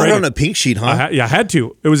wasn't. You bought it on a pink sheet, huh? I had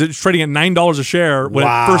to. It was trading at $9 a share when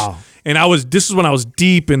it first. And this is when I was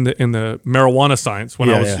deep in the marijuana science, when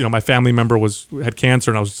I was, my family member had cancer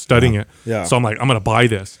and I was studying it. Yeah. So I'm like, I'm going to buy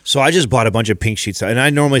this. So I just bought a bunch of pink sheets, and I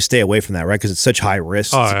normally stay away from that, right? Because it's such high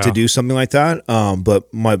risk to do something like that.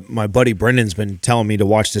 But my buddy Brendan's been telling me to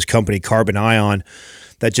watch this company, Carbon Ion,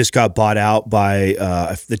 that just got bought out by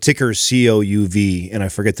the ticker is COUV, and I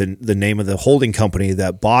forget the name of the holding company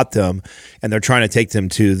that bought them, and they're trying to take them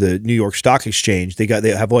to the New York Stock Exchange. They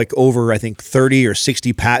have like over, I think, 30 or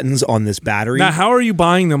 60 patents on this battery. Now, how are you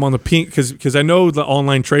buying them on the pink? Because I know the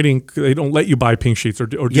online trading, they don't let you buy pink sheets, or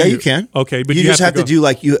yeah, you can. Okay, but you just have to do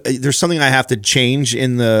like there's something I have to change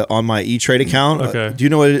on my E-Trade account. Okay, do you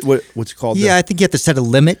know what's it called? Yeah, I think you have to set a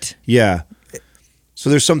limit. Yeah. So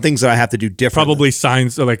there's some things that I have to do different. Probably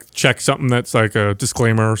signs, like check something that's like a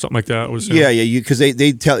disclaimer or something like that. Yeah, because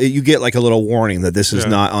they tell you get like a little warning that this is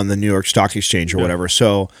not on the New York Stock Exchange or whatever.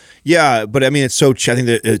 So yeah, but I mean it's I think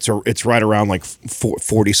that it's right around like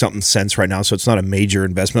 40 something cents right now. So it's not a major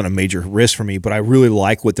investment, a major risk for me. But I really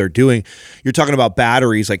like what they're doing. You're talking about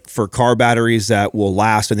batteries, like for car batteries that will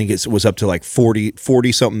last. I think it was up to like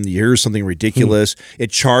 40 something years, something ridiculous.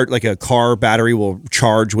 It like a car battery will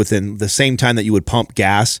charge within the same time that you would pump pump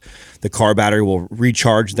gas, the car battery will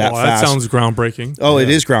recharge that fast. That sounds groundbreaking. Oh, it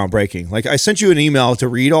is groundbreaking. Like I sent you an email to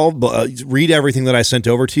read read everything that I sent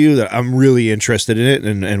over to you. That I'm really interested in it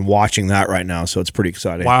and watching that right now. So it's pretty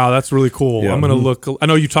exciting. Wow, that's really cool. Yeah. I'm gonna look. I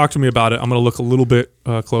know you talked to me about it. I'm gonna look a little bit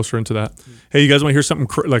closer into that. Hey, you guys want to hear something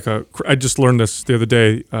I just learned this the other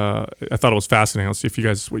day. I thought it was fascinating. Let's see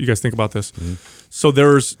what you guys think about this. So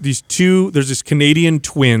there's these Canadian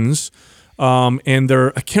twins. And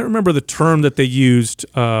I can't remember the term that they used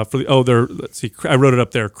let's see, I wrote it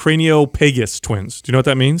up there, Craniopagus twins. Do you know what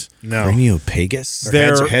that means? No. Craniopagus?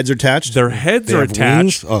 Their heads are attached? Their heads They are have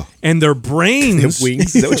attached, wings? Oh. and their brains. They have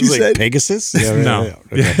wings? Is that what you Like said? Pegasus? Yeah, No,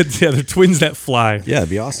 yeah. yeah, they're twins that fly. Yeah, it'd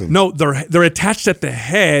be awesome. No, they're attached at the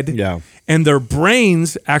head. Yeah. And their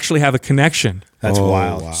brains actually have a connection. That's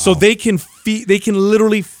wild. Wow. So they can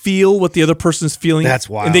literally feel what the other person's feeling. That's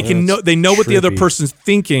wild. And they know what the other trippy. person's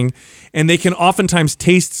thinking, and they can oftentimes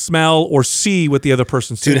taste, smell, or see what the other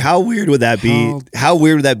person's Dude, saying. how weird would that be? How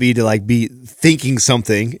weird would that be to like be thinking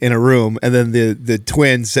something in a room and then the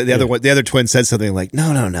twins, the other twin said something like,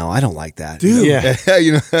 no, I don't like that. Dude. Yeah.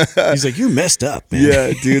 You know? He's like, you're messed up, man.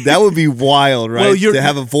 Yeah, dude, that would be wild, right? Well, to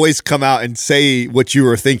have a voice come out and say what you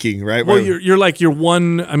were thinking, right? Well, Right. you're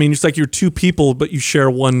one. I mean, it's like you're two people, but you share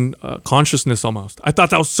one consciousness almost. I thought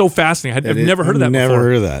that was so fascinating. I've never heard of that Never before.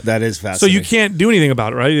 heard of that. That is So fascinating. you can't do anything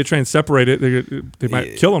about it, right? They try and separate it. They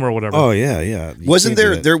might kill them or whatever. Oh, yeah, yeah. You Wasn't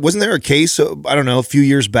can't do that. wasn't there a case? I don't know. A few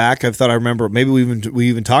years back, I thought I remember. Maybe we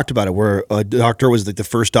even talked about it, where a doctor was like the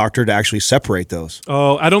first doctor to actually separate those.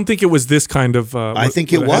 Oh, I don't think it was this kind of. I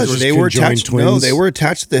think it what heads was. were- They were conjoined attached. No, twins? they were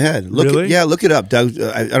attached to the head. Really? Look it up, Doug.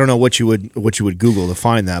 I don't know what you would Google to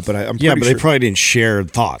find that, but I'm pretty Yeah, but sure. they probably didn't share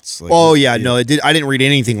thoughts. Like, Oh yeah, no, it did. I didn't read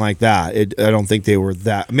anything like that. I don't think they were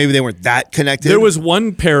that. Maybe they weren't that connected. There was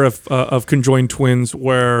one pair of conjoined twins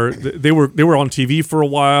where they were on TV for a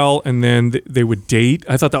while, and then they would date.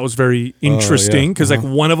 I thought that was very interesting because like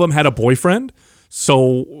one of them had a boyfriend.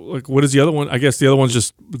 So like, what is the other one? I guess the other one's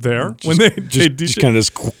just there when they just kind of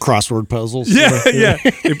crossword puzzles. yeah.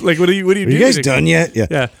 Like what do you Are do? you guys done yet? Yeah.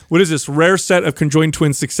 Yeah. What is this? Rare set of conjoined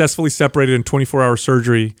twins successfully separated in 24-hour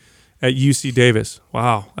surgery at UC Davis.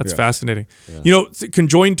 Wow, that's fascinating. You know,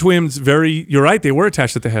 conjoined twins. You're right. They were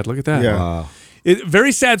attached at the head. Look at that. Yeah.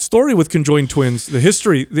 Very sad story with conjoined twins. The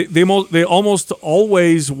history, they almost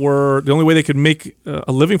always were, the only way they could make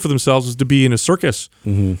a living for themselves was to be in a circus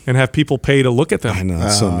and have people pay to look at them. I know.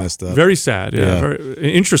 That's so messed up. Very sad. Yeah. Yeah.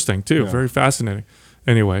 Very interesting, too. Very fascinating.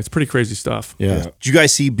 Anyway, it's pretty crazy stuff. Yeah. Did you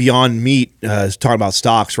guys see Beyond Meat talking about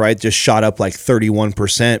stocks, right? Just shot up like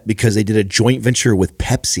 31% because they did a joint venture with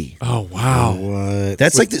Pepsi. Oh, wow. What?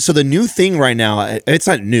 That's so the new thing right now. It's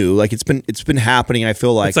not new. Like it's been happening. I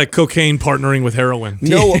feel like It's like cocaine partnering with heroin.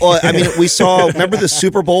 no. I mean, we saw. Remember the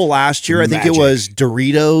Super Bowl last year? I think it was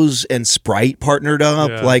Doritos and Sprite partnered up.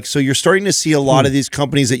 Yeah. Like so, you're starting to see a lot of these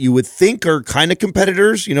companies that you would think are kind of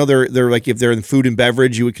competitors. You know, they're like if they're in food and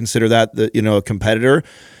beverage, you would consider that a competitor.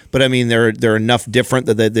 But I mean, they're enough different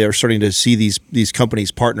that they're starting to see these companies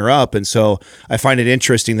partner up, and so I find it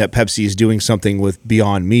interesting that Pepsi is doing something with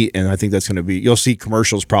Beyond Meat, and I think that's going to be you'll see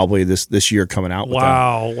commercials probably this year coming out. With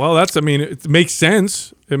Wow. Well, it makes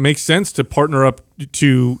sense. It makes sense to partner up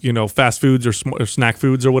to, fast foods or snack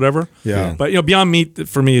foods or whatever. Yeah. But, Beyond Meat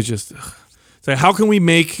for me is just, it's like, how can we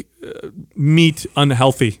make meat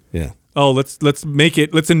unhealthy? Yeah. Oh, let's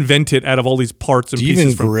invent it out of all these parts and Do you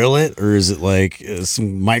pieces. even grill it, or is it like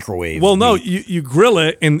some microwave? Well, no, meat? you grill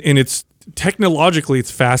it, and it's technologically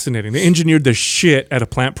it's fascinating. They engineered the shit out of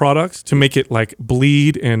plant products to make it like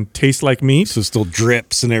bleed and taste like meat. So it still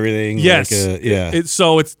drips and everything. Yes. Like, yeah.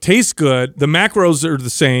 It tastes good. The macros are the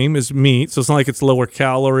same as meat, so it's not like it's lower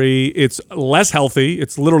calorie. It's less healthy.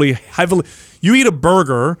 It's literally heavily. You eat a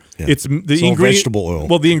burger. Yeah. It's the It's all ingredient. vegetable oil.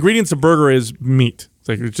 Well, the ingredients of burger is meat.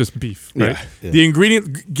 It's just beef, right? Yeah. The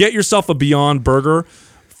ingredient. Get yourself a Beyond Burger.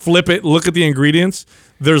 Flip it. Look at the ingredients.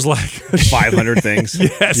 There's like 500 things.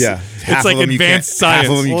 Yes. Yeah. It's like advanced science.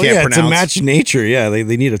 Half of them you Well, can't yeah, pronounce. to match nature. Yeah,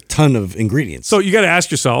 they need a ton of ingredients. So you got to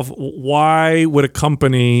ask yourself, why would a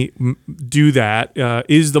company do that?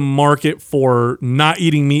 Is the market for not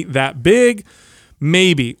eating meat that big?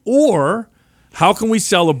 Maybe. Or how can we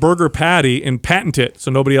sell a burger patty and patent it so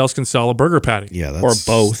nobody else can sell a burger patty? yeah, or that's,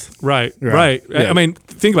 both. Right. Yeah. I mean,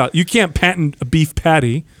 think about it. You can't patent a beef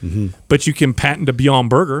patty, but you can patent a Beyond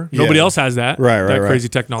Burger. Nobody Yeah. else has that. Right. That crazy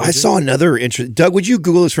technology. I saw another interest. Doug, would you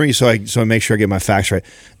Google this for me so I make sure I get my facts right?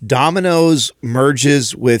 Domino's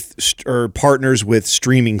merges with or partners with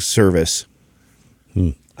streaming service.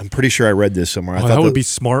 I'm pretty sure I read this somewhere. I Oh, thought that would be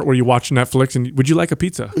smart. Where you watch Netflix and would you like a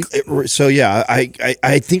pizza? So yeah,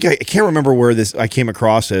 I think I can't remember where I came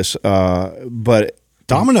across this, but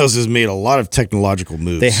Domino's has made a lot of technological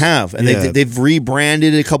moves. They have, and they've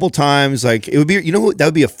rebranded it a couple times. Like it would be, that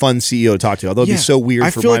would be a fun CEO to talk to. Although it'd be so weird.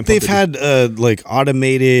 I feel like they've had like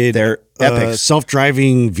automated, their Epics.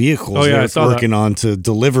 Self-driving vehicles they're working on to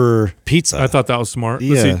deliver pizza. I thought that was smart.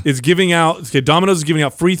 Yeah. Let's see. It's giving out. Domino's is giving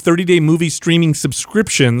out free 30-day movie streaming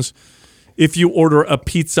subscriptions if you order a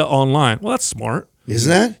pizza online. Well, that's smart.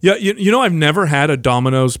 Isn't that? Yeah, I've never had a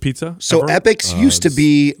Domino's pizza. So ever. Epics used to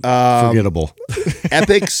be forgettable.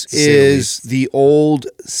 Epics is the old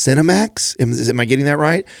Cinemax. Am I getting that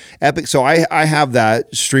right? Epic. So I have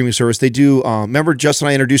that streaming service. They do. Remember, Justin,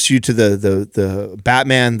 I introduced you to the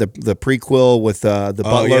Batman, the prequel with the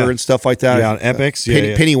Butler and stuff like that. Yeah, on Epics.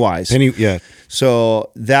 Pennywise.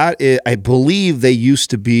 So that is, I believe they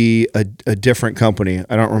used to be a different company.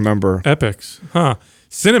 I don't remember. Epics, huh?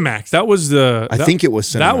 Cinemax. That was the. I think it was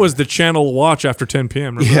Cinemax. That was the channel to watch after 10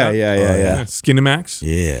 p.m. Remember that? Yeah. Skinemax.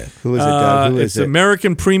 Yeah. Who is it, Doug? Who is it's it?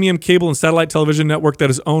 American premium cable and satellite television network that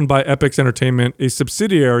is owned by Epix Entertainment, a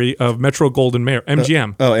subsidiary of Metro Goldwyn Mayer,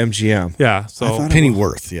 MGM. MGM. Yeah. So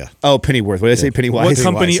Pennyworth. Yeah. Oh, Pennyworth. What did I say? Pennywise. what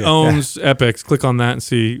company owns Epix? Click on that and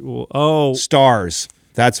see. Oh, Stars.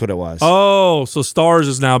 That's what it was. Oh, so Stars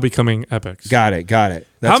is now becoming Epix. Got it. That's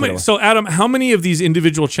how what many? it was. So Adam, how many of these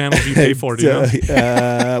individual channels do you pay for? Do you know?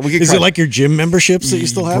 Is it like your gym memberships that you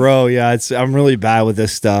still have? Bro, yeah, I'm really bad with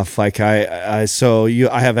this stuff. Like I have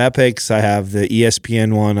Epix, I have the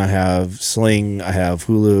ESPN one, I have Sling, I have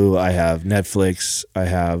Hulu, I have Netflix, I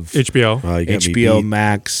have HBO, HBO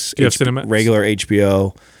Max, Do you have Cinemax? regular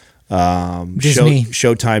HBO. Disney.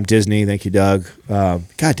 Showtime, Disney. Thank you, Doug. God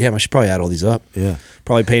damn, I should probably add all these up. Yeah.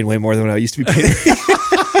 Probably paying way more than what I used to be paying.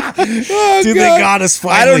 Dude, they got us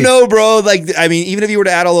finally. I don't know, bro. Like, I mean, even if you were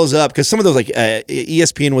to add all those up, because some of those, like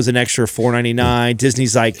ESPN was an extra $4.99.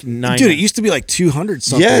 Disney's like $9. Dude, it used to be like 200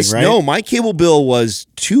 something. Yes, right? no, my cable bill was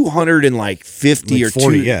 $250 Like or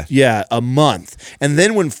 40, a month. And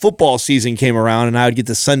then when football season came around, and I would get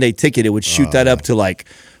the Sunday ticket, it would shoot that up to like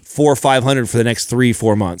 $400 or $500 for the next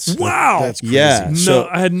 3-4 months. Wow, That's crazy. Yeah,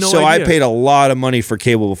 I had no So idea. I paid a lot of money for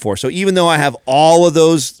cable before. So even though I have all of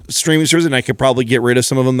those streaming services, and I could probably get rid of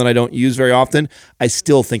some of them that I don't use very often, I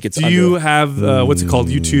still think it's. Do you have what's it called?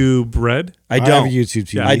 YouTube Red? I don't. have YouTube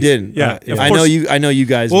TV. I didn't. Yeah, of I course. know you. I know you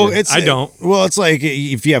guys. Well, did. I don't. Well, it's like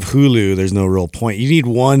if you have Hulu, there's no real point. You need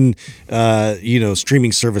one,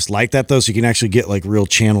 streaming service like that though, so you can actually get like real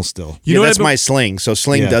channels still. You know what that's I've been- my Sling. So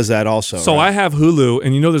Sling Yeah. does that also. So right? I have Hulu,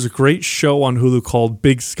 and there's a great show on Hulu called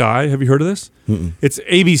Big Sky. Have you heard of this? It's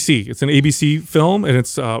ABC. It's an ABC film, and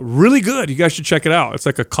it's really good. You guys should check it out. It's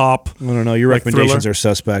like a cop. I don't know. Your like recommendations thriller. are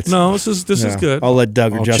suspect. No, this is Yeah. good. I'll let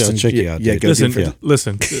Doug or I'll Justin check it out, Yeah, dude. go Listen, do it.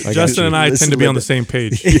 listen. Justin and I tend to be on the same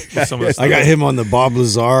page. with some of the I got stuff. him on the Bob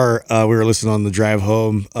Lazar. We were listening on the drive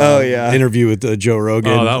home. Interview with Joe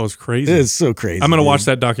Rogan. Oh, that was crazy. It's so crazy. I'm gonna dude. watch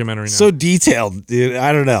that documentary now. So detailed, dude.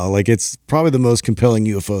 I don't know. Like it's probably the most compelling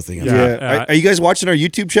UFO thing. I've Yeah. heard. Are you guys watching our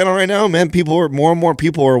YouTube channel right now? Man, more and more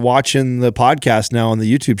people are watching the podcast now on the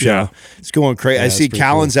YouTube channel. Yeah. It's going crazy. I it's see pretty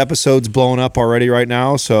Callan's episodes blowing up already right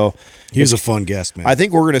now. So He was a fun guest, man. I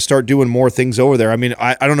think we're going to start doing more things over there. I mean,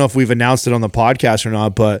 I don't know if we've announced it on the podcast or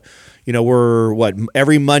not, but we're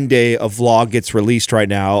every Monday a vlog gets released right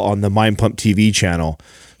now on the Mind Pump TV channel.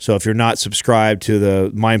 So if you're not subscribed to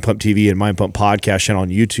the Mind Pump TV and Mind Pump podcast channel on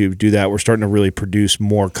YouTube, do that. We're starting to really produce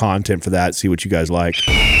more content for that. See what you guys like.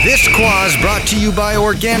 This Quaz brought to you by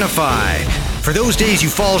Organifi. For those days you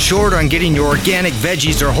fall short on getting your organic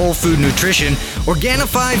veggies or whole food nutrition,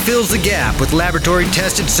 Organifi fills the gap with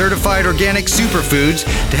laboratory-tested certified organic superfoods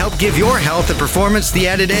to help give your health and performance the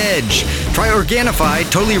added edge. Try Organifi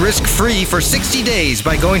totally risk-free for 60 days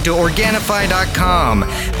by going to Organifi.com.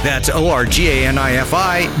 That's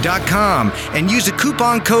ORGANIFI.com. And use the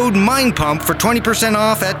coupon code MINDPUMP for 20%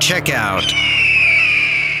 off at checkout.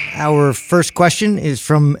 Our first question is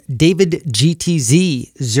from David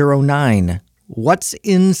GTZ09. What's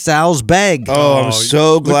in Sal's bag? Oh, I'm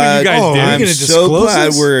so look what glad. you guys did. I'm You're gonna so disclose glad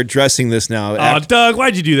this? we're addressing this now. Oh, Doug,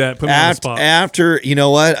 why'd you do that? Put me on the spot. After you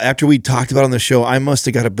know what? After we talked about it on the show, I must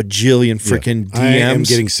have got a bajillion freaking DMs. I am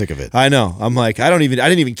getting sick of it. I know. I'm like, I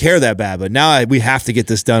didn't even care that bad, but now we have to get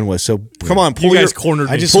this done with. So come on, You guys cornered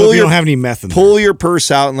me. I just pull hope you your- don't have any meth in there. pull your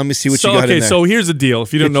purse out and let me see what you got in there. So here's the deal.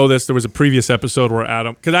 If you don't know this, there was a previous episode where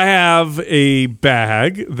Adam, because I have a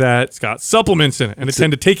bag that's got supplements in it, and I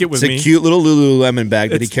tend to take it with it's me. a cute little Lululemon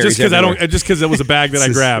bag that he carries. Just everywhere. because it was a bag that I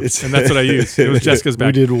grabbed, and that's what I used. It was Jessica's bag.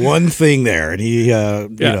 We did one thing there, and he,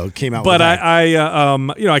 came out. But with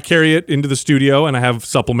I carry it into the studio, and I have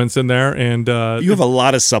supplements in there, and You have a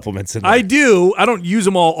lot of supplements in there. I do. I don't use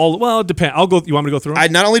them all. Well, it depends. I'll go. You want me to go through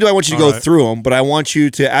them? Not only do I want you to All go right. through them, but I want you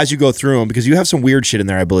to, as you go through them, because you have some weird shit in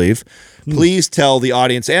there, I believe. Please tell the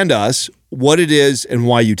audience and us what it is and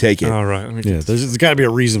why you take it. All right. Let me yeah, there's got to be a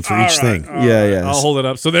reason for each thing. Yeah. I'll hold it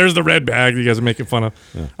up. So there's the red bag that you guys are making fun of.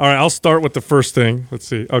 All right, I'll start with the first thing. Let's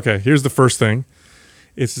see. Okay, here's the first thing.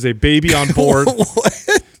 This is a baby on board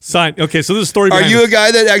sign. Okay, so this is a story Are behind you this. a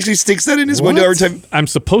guy that actually sticks that in his window every time? I'm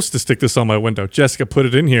supposed to stick this on my window. Jessica put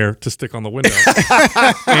it in here to stick on the window.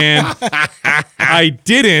 And I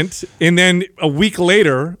didn't. And then a week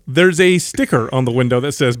later, there's a sticker on the window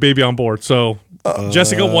that says baby on board. So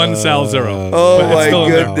Jessica 1, Sal 0. Oh But it's my still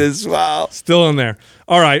in there. goodness! Wow. Still in there.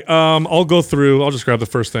 All right. I'll go through. I'll just grab the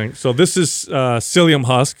first thing. So this is psyllium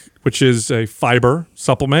husk, which is a fiber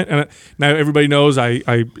supplement. And now everybody knows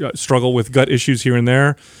I struggle with gut issues here and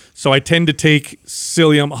there. So I tend to take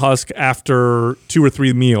psyllium husk after 2 or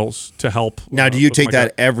 3 meals to help. Now, do you with take my that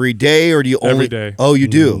gut. every day, or do you only? Every day. Oh, you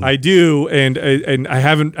do. I do, and I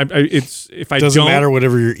haven't. It's if I Doesn't don't matter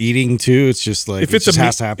whatever you're eating too. It's just like if it it's just a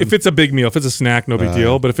has to happen. if it's a big meal, if it's a snack, no big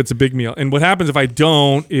deal. But if it's a big meal, and what happens if I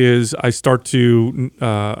don't is I start to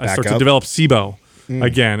up? develop SIBO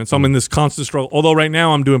again, and so I'm in this constant struggle. Although right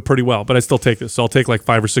now I'm doing pretty well, but I still take this. So I'll take like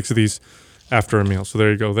 5 or 6 of these after a meal. So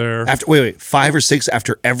there you go. There After wait, 5 or 6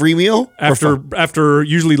 after every meal? Or after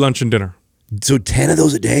usually lunch and dinner. so 10 of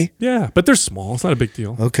those a day? Yeah, but they're small. It's not a big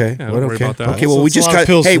deal. Okay. Yeah, don't worry about that. Okay. Well, So we it's a just lot of got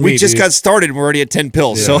pills for we me, just dude. got started. And we're already at 10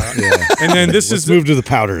 pills. So. And then this Let's is move to the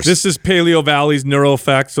powders. This is Paleo Valley's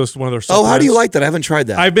NeuroEffects. So it's one of their Oh, how do you supplements. like that? I haven't tried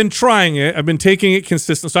that. I've been trying it. I've been taking it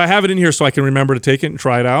consistent. So I have it in here so I can remember to take it and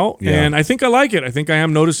try it out. Yeah. And I think I like it. I think I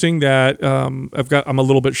am noticing that I'm a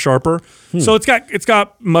little bit sharper. So it's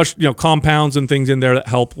got much compounds and things in there that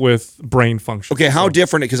help with brain function. Okay, how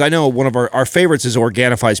different? Because I know one of our favorites is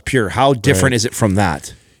Organifi's Pure. How different is it from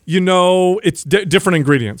that? It's different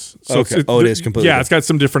ingredients. So Okay. It's, It is completely Yeah, it's got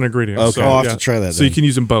some different ingredients. Okay. So, I'll have to try that So you then. can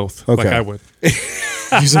use them both, like Okay. I would.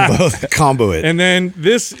 Use them both, combo it. And then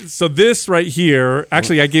this right here,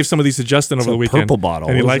 actually, I gave some of these to Justin over the weekend. purple bottle.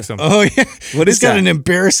 And he What is likes them. Oh yeah, What it's is got that? an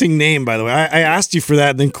embarrassing name, by the way. I asked you for that,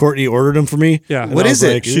 and then Courtney ordered them for me. Yeah. And What I is was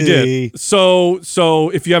it? like, She "Hey." did. So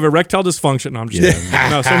if you have erectile dysfunction, no, I'm just kidding.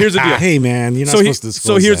 No, so here's the deal. Hey man, you're not So, supposed to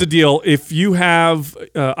disclose here's that. the deal. If you have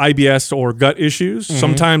IBS or gut issues,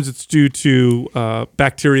 sometimes it's due to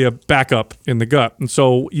bacteria backup in the gut. And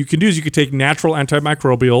so you could take natural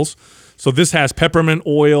antimicrobials. So this has peppermint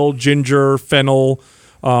oil, ginger, fennel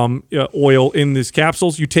oil in these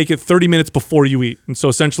capsules. You take it 30 minutes before you eat. And so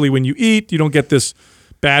essentially when you eat, you don't get this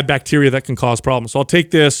bad bacteria that can cause problems. So I'll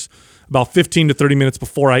take this about 15 to 30 minutes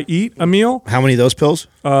before I eat a meal. How many of those pills?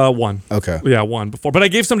 One. Okay. Yeah, one before. But I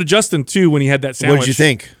gave some to Justin too when he had that sandwich. What did you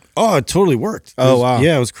think? Oh, it totally worked. Oh, wow.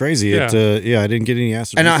 Yeah, it was crazy. Yeah. I didn't get any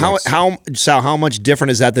acid. And now reflux. how much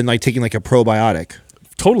different is that than like taking like a probiotic?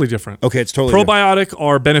 Totally different. Okay, it's totally different. Probiotic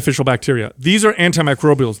are beneficial bacteria. These are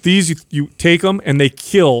antimicrobials. These you take them and they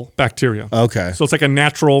kill bacteria. Okay. So it's like a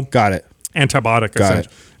natural Got it. antibiotic Got it.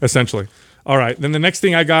 essentially. All right. Then the next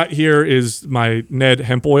thing I got here is my Ned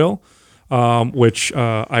hemp oil, which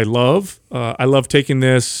I love. I love taking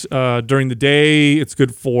this during the day. It's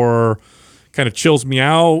good for kind of chills me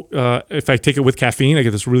out. If I take it with caffeine, I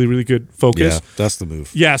get this really, really good focus. Yeah, that's the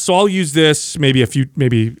move. Yeah, so I'll use this maybe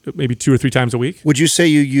 2 or 3 times a week. Would you say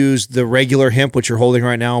you use the regular hemp, which you're holding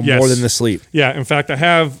right now, Yes. more than the sleep? Yeah, in fact, I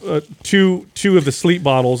have two of the sleep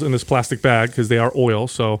bottles in this plastic bag because they are oil.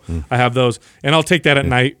 So I have those, and I'll take that at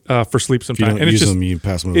night for sleep If you sometime. don't And use it's just, them, you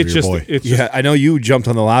pass them over to it's your just, boy. it's Yeah, I know you jumped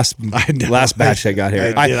on the last batch that got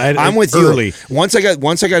here. I'm with you. early. Once I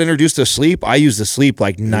got introduced to sleep, I use the sleep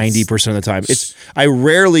like 90% of the time. I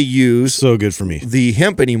rarely use So good for me. the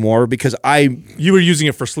hemp anymore because you were using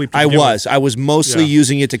it for sleep. to I begin with. was mostly Yeah.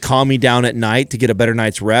 using it to calm me down at night to get a better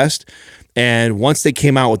night's rest. And once they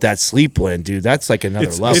came out with that sleep blend, dude, that's like another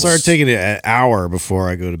It's- I level. started taking it an hour before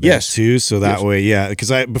I go to bed Yes. too. So that way, yeah, because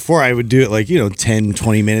before I would do it like 10,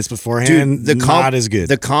 20 minutes beforehand. Dude, not as good.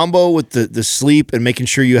 The combo with the sleep and making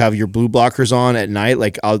sure you have your blue blockers on at night,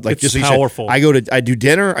 like I'll like It's just like you said, powerful. I do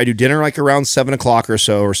dinner like around 7:00 or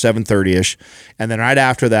so or 7:30ish, and then right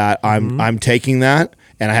after that I'm taking that.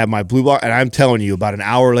 and I have my blue bar, and I'm telling you, about an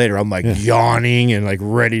hour later, I'm like yawning and like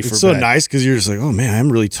ready for It's so bed. nice because you're just like, oh man,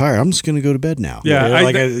 I'm really tired. I'm just gonna go to bed now.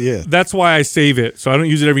 Yeah, that's why I save it. So I don't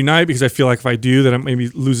use it every night because I feel like if I do, then it maybe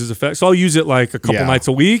loses effect. So I'll use it like a couple nights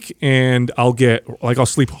a week, and I'll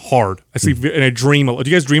sleep hard. I sleep and I dream a lot.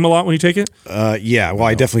 Do you guys dream a lot when you take it? Yeah. Well,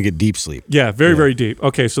 I definitely get deep sleep. Yeah, very deep.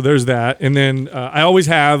 Okay, so there's that, and then I always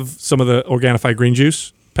have some of the Organifi green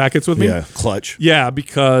juice packets with me. Yeah, clutch. Yeah,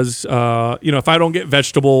 because if I don't get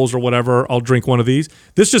vegetables or whatever, I'll drink one of these.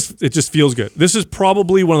 It just feels good. This is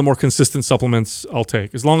probably one of the more consistent supplements I'll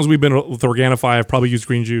take. As long as we've been with Organifi, I've probably used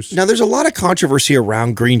green juice. Now, there's a lot of controversy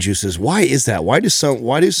around green juices. Why is that? Why do some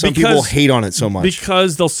people hate on it so much?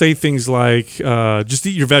 Because they'll say things like, just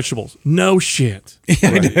eat your vegetables. No shit.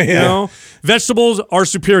 Vegetables are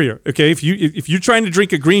superior. Okay, if you're trying to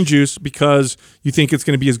drink a green juice because you think it's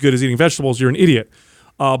going to be as good as eating vegetables, you're an idiot.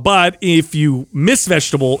 But if you miss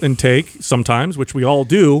vegetable intake sometimes, which we all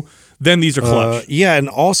do, then these are clutch. Yeah, and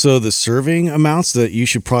also the serving amounts that you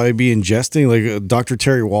should probably be ingesting, like Dr.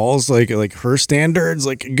 Terry Walls, like her standards.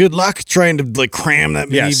 Like, good luck trying to like cram that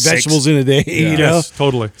many vegetables in a day. Yeah. You know? Yes,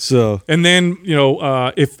 totally. So, and then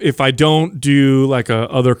if I don't do like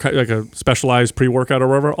a specialized pre-workout or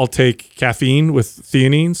whatever, I'll take caffeine with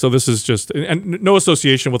theanine. So this is just and no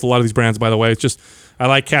association with a lot of these brands, by the way. It's just I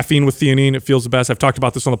like caffeine with theanine. It feels the best. I've talked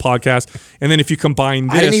about this on the podcast. And then if you combine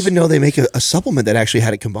this, I didn't even know they make a supplement that actually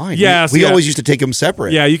had it combined. Yes, we always used to take them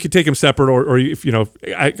separate. Yeah, you could take them separate, or if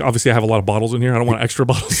I obviously have a lot of bottles in here. I don't want extra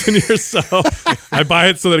bottles in here, so I buy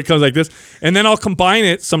it so that it comes like this. And then I'll combine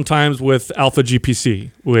it sometimes with Alpha GPC,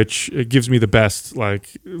 which gives me the best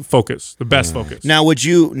focus, the best focus. Now, would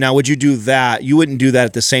you do that? You wouldn't do that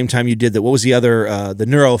at the same time you did that. What was the other the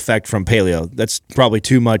Neuro Effect from Paleo? That's probably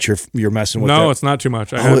too much. You're messing with. No, it's not too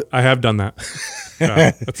much. I have done that.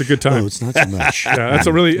 Yeah, that's a good time. Oh, it's not too much. Yeah, that's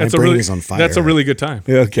a really on fire. That's a really good time.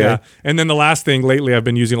 Okay. Yeah. And then the last thing lately, I've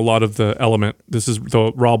been using a lot of the Element. This is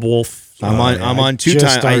the Rob Wolf. I'm on two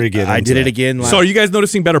times. I did it again. So are you guys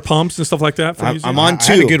noticing better pumps and stuff like that? From using I'm it? on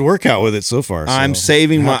two. I had a good workout with it so far. So I'm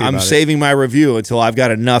saving my review until I've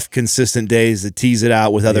got enough consistent days to tease it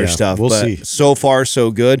out with other stuff. We'll but see. So far,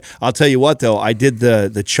 so good. I'll tell you what, though, I did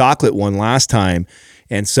the chocolate one last time,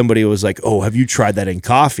 and somebody was like, "Oh, have you tried that in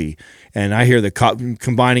coffee?" And I hear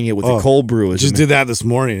combining it with the cold brew. Just did that this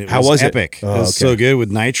morning. How was epic. it? It was so good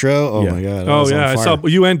with nitro. Oh my god. I saw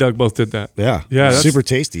you and Doug both did that. Yeah. That's super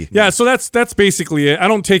tasty. Yeah, so that's basically it. I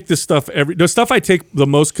don't take this stuff the stuff I take the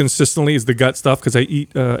most consistently is the gut stuff because I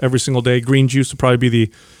eat every single day. Green juice would probably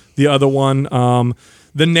be the other one.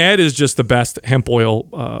 The Ned is just the best hemp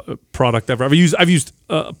oil product ever. I've used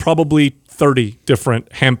probably 30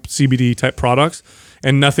 different hemp CBD type products,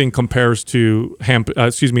 and nothing compares to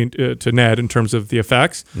to Ned in terms of the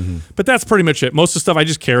effects. Mm-hmm. But that's pretty much it. Most of the stuff I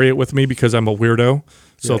just carry it with me because I'm a weirdo.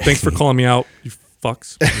 So thanks for calling me out, you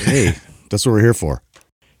fucks. Hey, that's what we're here for.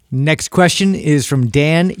 Next question is from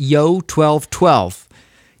Dan Yo1212.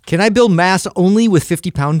 Can I build mass only with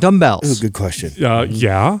 50-pound dumbbells? That's a good question.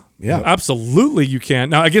 Yeah, absolutely you can.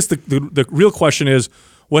 Now, I guess the real question is,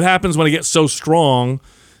 what happens when I get so strong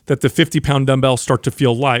that the 50-pound dumbbells start to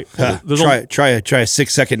feel light? Try a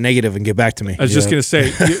 6-second negative and get back to me. I was just going to say,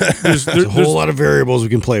 there's a whole lot of variables we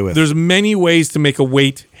can play with. There's many ways to make a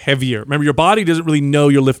weight heavier. Remember, your body doesn't really know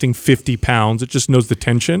you're lifting 50 pounds. It just knows the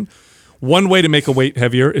tension. One way to make a weight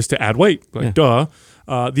heavier is to add weight. Duh.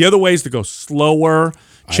 The other way is to go slower,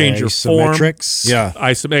 change your form. Isometrics. Yeah.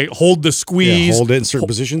 Hold the squeeze. Yeah, hold it in certain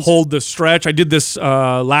positions. Hold the stretch. I did this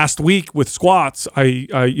last week with squats. I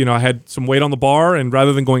had some weight on the bar, and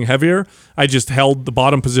rather than going heavier, I just held the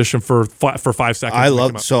bottom position for 5 seconds. I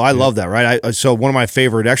love that, right? So one of my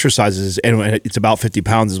favorite exercises, and it's about 50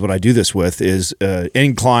 pounds is what I do this with, is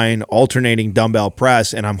incline alternating dumbbell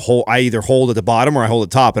press, and I either hold at the bottom or I hold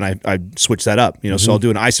at the top, and I switch that up. So I'll do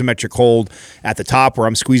an isometric hold at the top where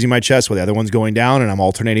I'm squeezing my chest while the other one's going down, and I'm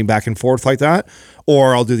alternating back and forth like that.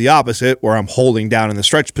 Or I'll do the opposite where I'm holding down in the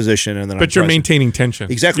stretch position and then you're maintaining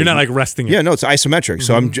tension. Exactly. You're not like resting it. Yeah, no, it's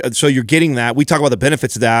isometric. So you're getting that. We talk about the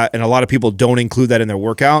benefits of that, and a lot of people don't include that in their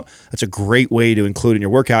workout. That's a great way to include in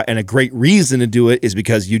your workout, and a great reason to do it is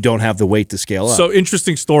because you don't have the weight to scale up. So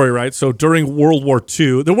interesting story, right? So during World War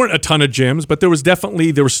II, there weren't a ton of gyms, but there was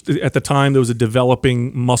at the time there was a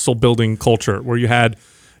developing muscle building culture where you had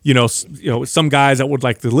some guys that would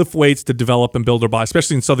like to lift weights to develop and build their body,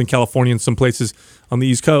 especially in Southern California and some places on the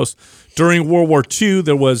East Coast. During World War II,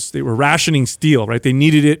 they were rationing steel, right? They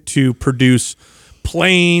needed it to produce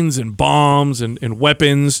planes and bombs and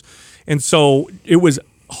weapons. And so it was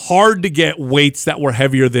hard to get weights that were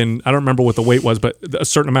heavier than, I don't remember what the weight was, but a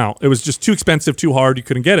certain amount. It was just too expensive, too hard. You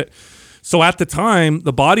couldn't get it. So at the time,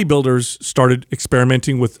 the bodybuilders started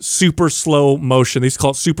experimenting with super slow motion. They used to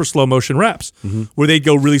call it super slow motion reps, where they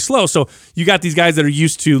go really slow. So you got these guys that are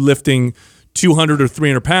used to lifting 200 or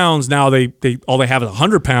 300 pounds. Now they all they have is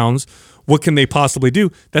 100 pounds. What can they possibly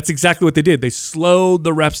do? That's exactly what they did. They slowed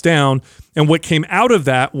the reps down. And what came out of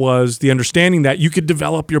that was the understanding that you could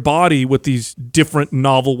develop your body with these different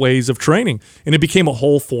novel ways of training. And it became a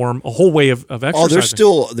whole way of exercising.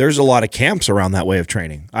 Oh, there's a lot of camps around that way of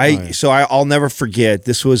training. I'll never forget,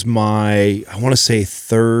 this was my, I want to say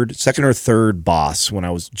second or third boss when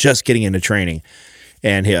I was just getting into training.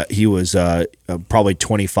 And he was probably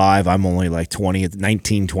 25. I'm only like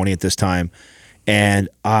 19, 20 at this time. And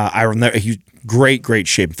I remember he was great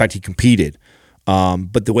shape. In fact, he competed.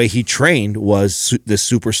 But the way he trained was this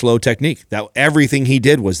super slow technique. That everything he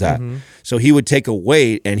did was that. So he would take a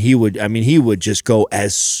weight and he would just go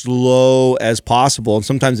as slow as possible. And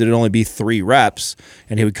sometimes it'd only be 3 reps,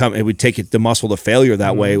 and it would take the muscle to failure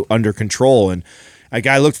that way under control. And that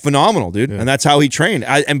guy looked phenomenal, dude. Yeah. And that's how he trained.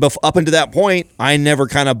 Up until that point, I never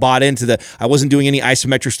kind of bought into I wasn't doing any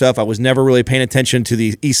isometric stuff. I was never really paying attention to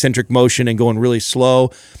the eccentric motion and going really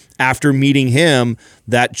slow. After meeting him,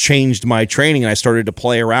 that changed my training, and I started to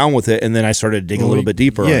play around with it, and then I started to dig a little bit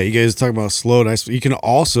deeper. Yeah, you guys talk about slow. You can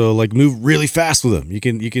also like move really fast with them. You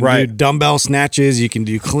can do dumbbell snatches. You can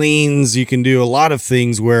do cleans. You can do a lot of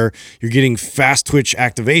things where you're getting fast twitch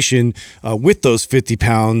activation with those 50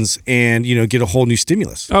 pounds, and get a whole new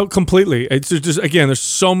stimulus. Oh, completely. It's just, again, there's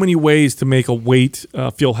so many ways to make a weight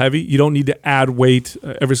feel heavy. You don't need to add weight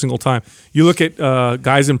every single time. You look at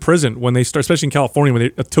guys in prison when they start, especially in California,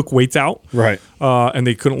 when they took weights out, right, and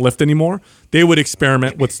they couldn't lift anymore. They would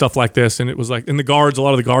experiment with stuff like this, and it was like, and a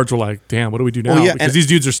lot of the guards were like, "Damn, what do we do now?" Well, yeah, because these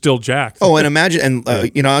dudes are still jacked. Oh, and imagine,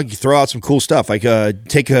 you throw out some cool stuff like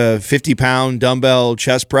take a 50-pound dumbbell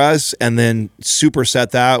chest press and then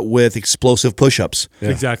superset that with explosive push-ups. Yeah.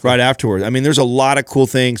 Exactly. Right afterwards. I mean, there's a lot of cool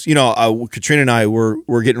things. Katrina and I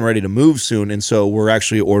we're getting ready to move soon, and so we're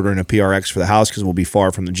actually ordering a PRX for the house because we'll be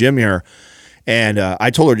far from the gym here. And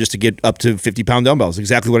I told her just to get up to 50-pound dumbbells.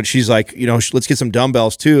 Exactly what she's like, let's get some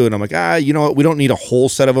dumbbells too. And I'm like, you know what? We don't need a whole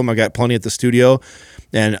set of them. I got plenty at the studio.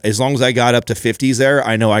 And as long as I got up to 50s there,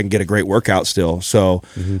 I know I can get a great workout still. So,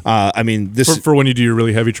 I mean, this for when you do your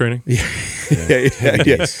really heavy training.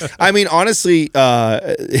 Yeah. I mean, honestly,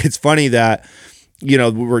 it's funny that, we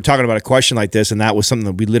were talking about a question like this, and that was something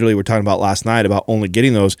that we literally were talking about last night about only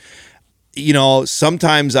getting those.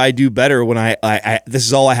 Sometimes I do better when I this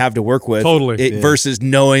is all I have to work with. Totally. Versus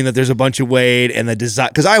knowing that there's a bunch of weight and the design,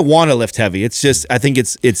 because I want to lift heavy. It's just, I think there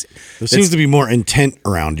seems to be more intent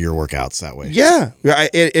around your workouts that way. Yeah.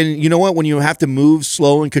 And you know what? When you have to move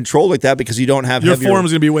slow and control like that because you don't have your form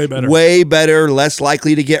is going to be way better. Way better, less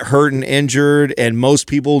likely to get hurt and injured. And most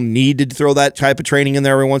people need to throw that type of training in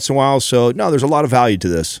there every once in a while. So, no, there's a lot of value to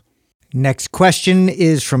this. Next question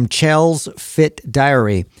is from Chel's Fit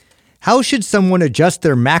Diary. How should someone adjust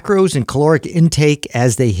their macros and caloric intake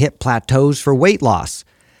as they hit plateaus for weight loss?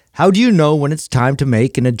 How do you know when it's time to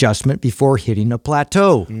make an adjustment before hitting a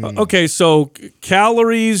plateau? Okay, so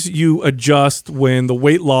calories you adjust when the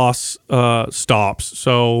weight loss stops.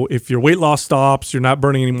 So if your weight loss stops, you're not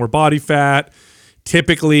burning any more body fat.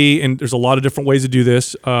 Typically, and there's a lot of different ways to do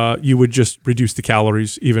this, you would just reduce the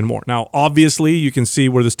calories even more. Now, obviously, you can see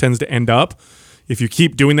where this tends to end up. If you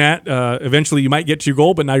keep doing that, eventually you might get to your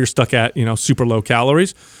goal, but now you're stuck at super low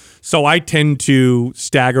calories. So I tend to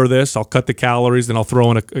stagger this. I'll cut the calories, then I'll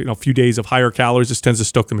throw in a few days of higher calories. This tends to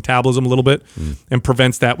stoke the metabolism a little bit and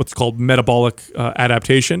prevents that what's called metabolic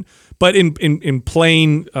adaptation. But in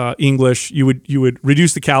plain English, you would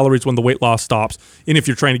reduce the calories when the weight loss stops, and if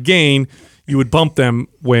you're trying to gain, you would bump them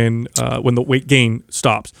when the weight gain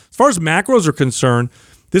stops. As far as macros are concerned,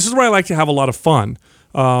 this is where I like to have a lot of fun.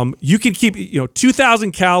 You can keep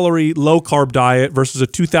 2,000 calorie low carb diet versus a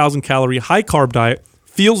 2,000 calorie high carb diet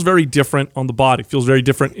feels very different on the body, feels very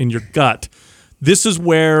different in your gut. This is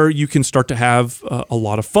where you can start to have a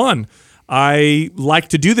lot of fun. I like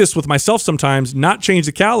to do this with myself sometimes, not change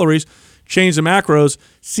the calories, change the macros,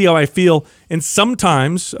 see how I feel. And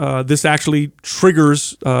sometimes this actually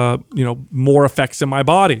triggers more effects in my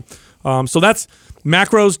body. So that's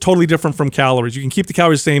macros, totally different from calories. You can keep the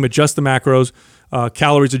calories the same, adjust the macros.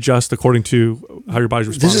 Calories adjust according to how your body's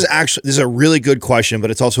responding. This is a really good question,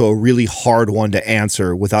 but it's also a really hard one to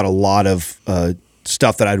answer without a lot of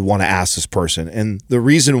stuff that I'd want to ask this person. And the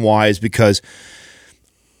reason why is because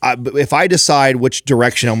if I decide which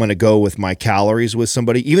direction I'm going to go with my calories with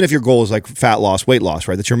somebody, even if your goal is like fat loss, weight loss,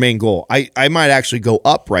 right? That's your main goal. I might actually go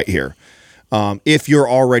up right here. if you're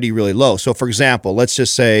already really low. So for example, let's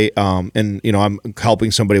just say, and I'm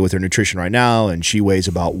helping somebody with their nutrition right now, and she weighs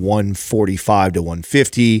about 145 to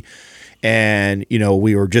 150. And,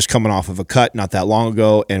 we were just coming off of a cut not that long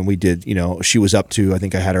ago, and we did, she was up to, I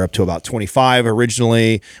think I had her up to about 25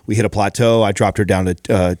 originally. We hit a plateau. I dropped her down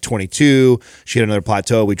to 22. She hit another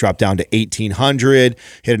plateau. We dropped down to 1,800,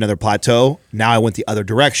 hit another plateau. Now I went the other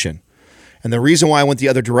direction. And the reason why I went the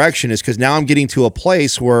other direction is because now I'm getting to a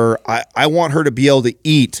place where I want her to be able to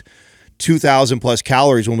eat 2,000 plus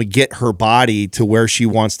calories when we get her body to where she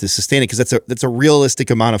wants to sustain it, because that's a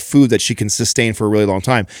realistic amount of food that she can sustain for a really long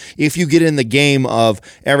time. If you get in the game of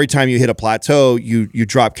every time you hit a plateau, you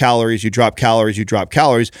drop calories, you drop calories, you drop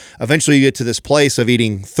calories, eventually you get to this place of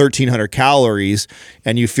eating 1,300 calories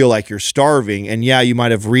and you feel like you're starving. And yeah, you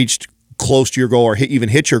might have reached close to your goal or even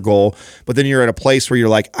hit your goal, but then you're at a place where you're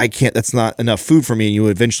like, I can't, that's not enough food for me, and you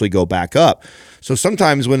eventually go back up. So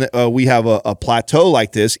sometimes when we have a plateau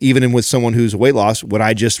like this, even with someone who's weight loss, what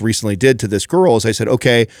I just recently did to this girl is I said,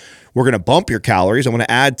 okay, we're going to bump your calories. I'm going to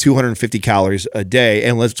add 250 calories a day,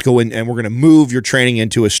 and let's go in and we're going to move your training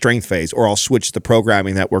into a strength phase, or I'll switch the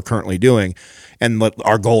programming that we're currently doing. And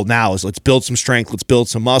our goal now is let's build some strength, let's build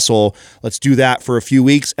some muscle, let's do that for a few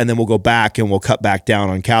weeks, and then we'll go back and we'll cut back down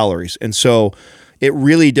on calories. And so it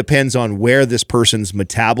really depends on where this person's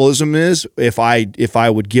metabolism is. If I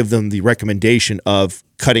would give them the recommendation of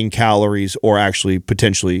cutting calories or actually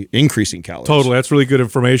potentially increasing calories. Totally. That's really good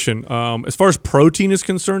information. As far as protein is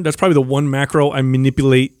concerned, that's probably the one macro I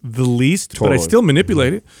manipulate the least, but I still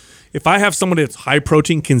manipulate it. If I have someone that's high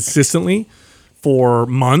protein consistently for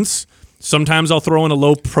months, sometimes I'll throw in a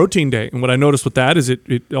low protein day. And what I notice with that is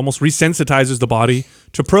it almost resensitizes the body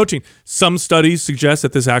to protein. Some studies suggest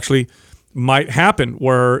that this actually might happen,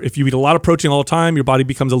 where if you eat a lot of protein all the time, your body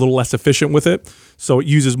becomes a little less efficient with it. So it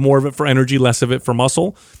uses more of it for energy, less of it for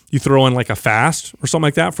muscle. You throw in like a fast or something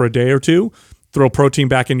like that for a day or two, throw protein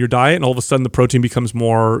back in your diet, and all of a sudden the protein becomes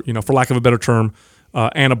more, for lack of a better term,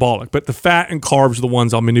 anabolic. But the fat and carbs are the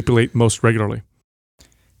ones I'll manipulate most regularly.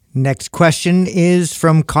 Next question is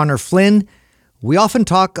from Connor Flynn. We often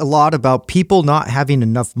talk a lot about people not having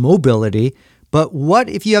enough mobility, but what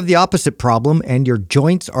if you have the opposite problem and your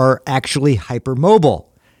joints are actually hypermobile?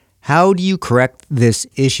 How do you correct this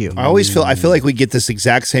issue? I feel like we get this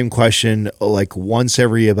exact same question like once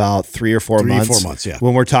every about 3 or 4 months. 3 or 4 months, yeah.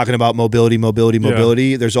 When we're talking about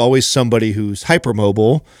mobility, there's always somebody who's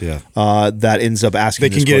hypermobile that ends up asking.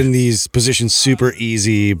 They can get in these positions super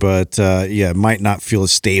easy, but might not feel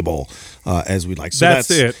as stable as we'd like. So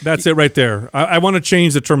that's it. That's it right there. I want to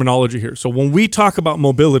change the terminology here. So when we talk about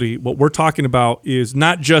mobility, what we're talking about is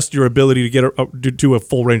not just your ability to get to a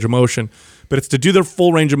full range of motion, but it's to do the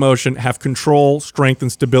full range of motion, have control, strength,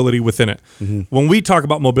 and stability within it. Mm-hmm. When we talk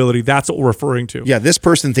about mobility, that's what we're referring to. Yeah, this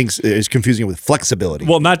person is confusing it with flexibility.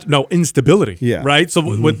 Well, instability. Yeah. Right? So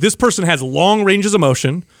what this person has long ranges of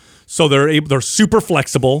motion, so they're super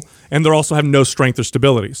flexible, and they also have no strength or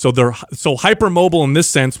stability. So they're hypermobile in this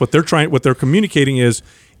sense. What they're communicating is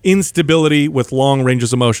instability with long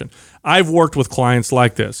ranges of motion. I've worked with clients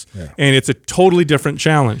like this, and it's a totally different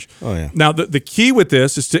challenge. Oh, yeah. Now, the key with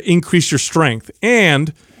this is to increase your strength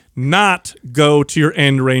and not go to your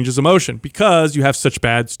end ranges of motion because you have such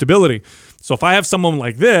bad stability. So if I have someone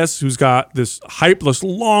like this who's got this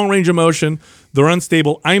long range of motion, they're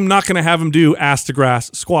unstable, I'm not going to have them do ass to grass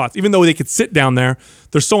squats. Even though they could sit down there,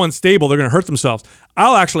 they're so unstable, they're going to hurt themselves.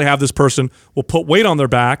 I'll actually have this person will put weight on their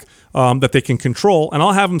back that they can control, and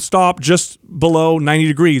I'll have them stop just below 90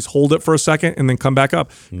 degrees, hold it for a second, and then come back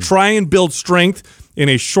up. Try and build strength in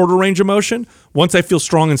a shorter range of motion. Once I feel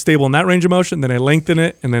strong and stable in that range of motion, then I lengthen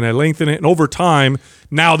it, and then I lengthen it. And over time,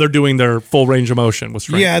 now they're doing their full range of motion with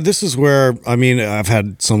strength. Yeah, this is where, I've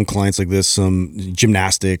had some clients like this, some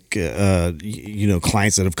gymnastic,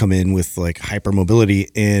 clients that have come in with like hypermobility,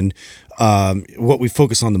 and what we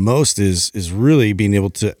focus on the most is really being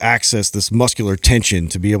able to access this muscular tension,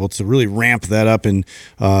 to be able to really ramp that up, and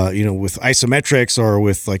with isometrics or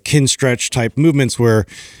with like kin stretch type movements where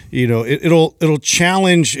it'll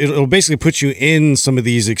challenge, it'll basically put you in some of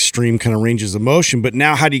these extreme kind of ranges of motion. But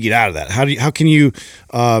now, how do you get out of that? How can you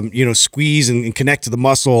squeeze and connect to the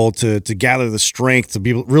muscle to gather the strength to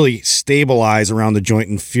be able to really stabilize around the joint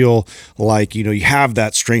and feel like you have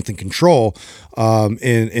that strength and control,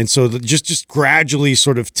 and so just gradually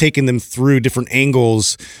sort of taking them through different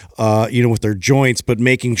angles, with their joints, but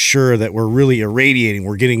making sure that we're really irradiating.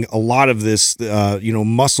 We're getting a lot of this,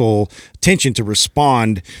 muscle tension to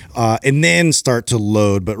respond, and then start to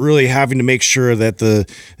load, but really having to make sure that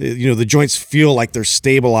the joints feel like they're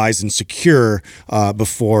stabilized and secure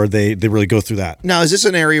before they really go through that. Now, is this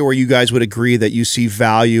an area where you guys would agree that you see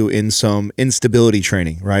value in some instability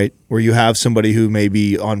training, right? Where you have somebody who may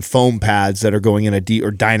be on foam pads that are going in a deep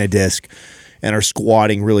or Dynadisc and are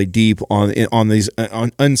squatting really deep on these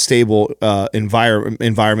unstable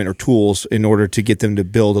environment or tools in order to get them to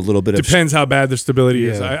build a little bit of... Depends how bad the stability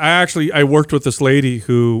is. I worked with this lady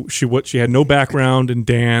who she had no background in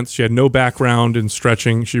dance. She had no background in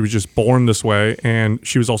stretching. She was just born this way, and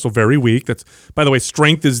she was also very weak. That's, by the way,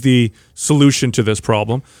 strength is the solution to this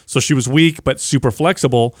problem. So she was weak but super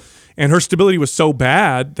flexible. And her stability was so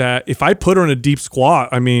bad that if I put her in a deep squat,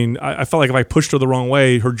 I felt like if I pushed her the wrong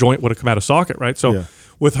way, her joint would have come out of socket, right? So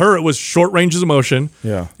with her, it was short ranges of motion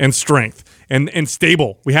and strength and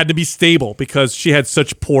stable. We had to be stable because she had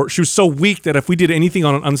she was so weak that if we did anything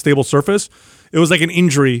on an unstable surface, it was like an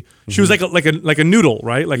injury. She was like a noodle,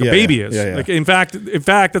 right? Like a baby is. Like in fact,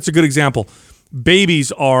 that's a good example.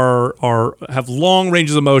 Babies have long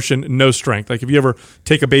ranges of motion, no strength. Like if you ever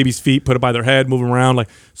take a baby's feet, put it by their head, move them around, like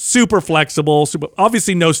super flexible,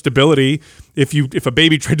 obviously no stability. If a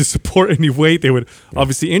baby tried to support any weight, they would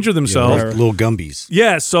obviously injure themselves. Little Gumbies.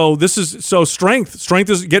 Yeah, so strength. Strength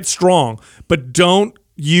is get strong, but don't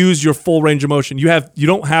use your full range of motion. You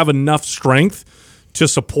don't have enough strength to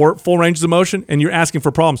support full ranges of motion, and you're asking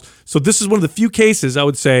for problems. So this is one of the few cases I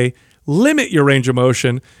would say limit your range of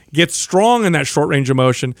motion, get strong in that short range of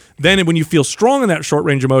motion. Then when you feel strong in that short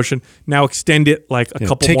range of motion, now extend it like a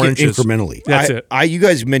couple more inches. Incrementally. That's it. You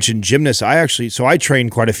guys mentioned gymnasts. I trained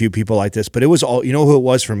quite a few people like this, but it was all, who it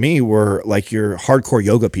was for me were like your hardcore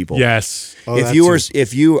yoga people. Yes.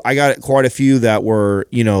 I got quite a few that were,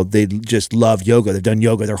 they just love yoga. They've done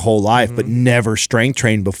yoga their whole life, but never strength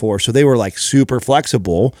trained before. So they were like super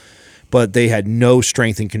flexible, but they had no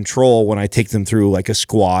strength and control when I take them through like a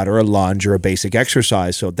squat or a lunge or a basic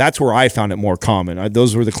exercise. So that's where I found it more common.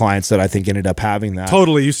 Those were the clients that I think ended up having that.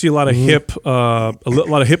 Totally. You see a lot of hip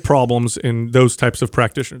problems in those types of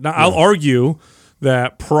practitioners. Now, I'll argue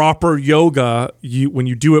that proper yoga, when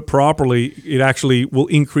you do it properly, it actually will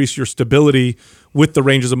increase your stability with the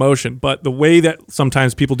ranges of motion. But the way that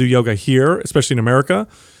sometimes people do yoga here, especially in America,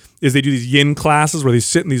 is they do these yin classes where they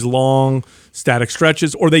sit in these long static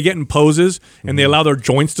stretches, or they get in poses and they allow their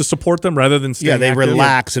joints to support them rather than staying active.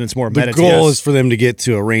 Relax and it's more meditative. The goal is for them to get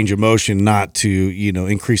to a range of motion, not to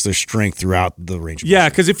increase their strength throughout the range of motion. Yeah,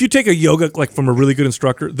 because if you take a yoga like from a really good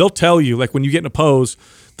instructor, they'll tell you, like when you get in a pose,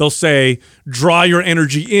 they'll say, draw your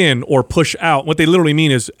energy in or push out. What they literally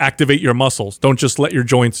mean is activate your muscles. Don't just let your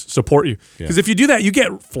joints support you. Because if you do that, you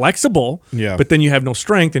get flexible, but then you have no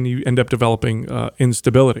strength and you end up developing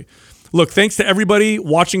instability. Look, thanks to everybody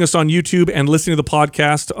watching us on YouTube and listening to the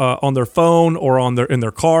podcast on their phone or in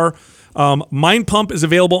their car. Mind Pump is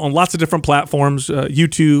available on lots of different platforms,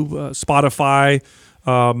 YouTube, Spotify,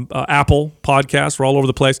 Apple Podcasts. We're all over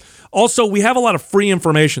the place. Also, we have a lot of free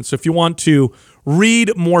information. So if you want to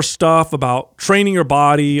read more stuff about training your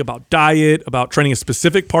body, about diet, about training a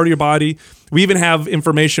specific part of your body, we even have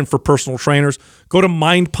information for personal trainers. Go to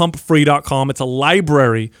mindpumpfree.com. It's a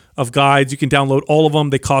library of guides. You can download all of them.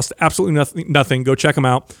 They cost absolutely nothing. Go check them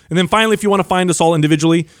out. And then finally, if you want to find us all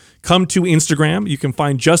individually, come to Instagram. You can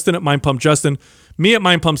find Justin at MindPumpJustin, me at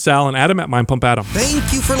MindPumpSal, and Adam at MindPumpAdam.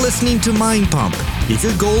 Thank you for listening to Mind Pump. If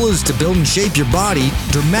your goal is to build and shape your body,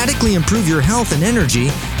 dramatically improve your health and energy,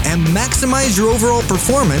 and maximize your overall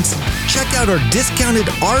performance, check out our discounted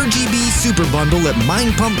RGB Super Bundle at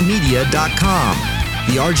mindpumpmedia.com.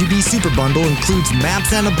 The RGB Super Bundle includes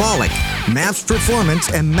MAPS Anabolic, MAPS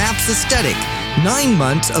Performance, and MAPS Aesthetic. 9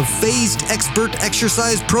 months of phased expert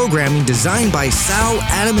exercise programming designed by Sal,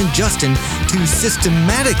 Adam, and Justin to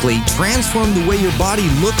systematically transform the way your body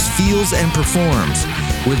looks, feels, and performs.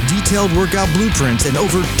 With detailed workout blueprints and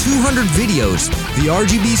over 200 videos, the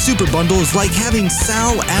RGB Super Bundle is like having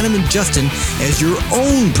Sal, Adam, and Justin as your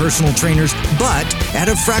own personal trainers, but at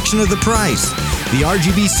a fraction of the price. The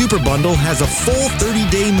RGB Super Bundle has a full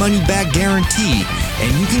 30-day money-back guarantee,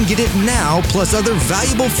 and you can get it now plus other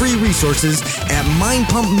valuable free resources at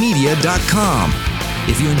mindpumpmedia.com.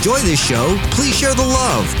 If you enjoy this show, please share the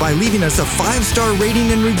love by leaving us a 5-star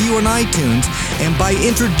rating and review on iTunes and by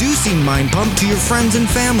introducing Mind Pump to your friends and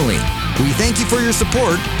family. We thank you for your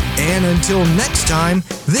support, and until next time,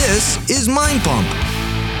 this is Mind Pump.